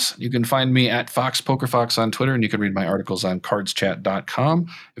Wallace. You can find me at FoxPokerFox on Twitter, and you can read my articles on cardschat.com.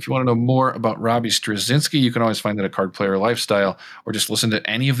 If you want to know more about Robbie Straczynski, you can always find it at Card Player Lifestyle, or just listen to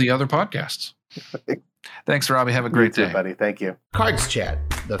any of the other podcasts. Thanks, Robbie. Have a great day, buddy. Thank you. Cards Chat,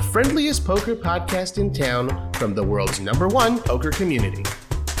 the friendliest poker podcast in town from the world's #1 poker community.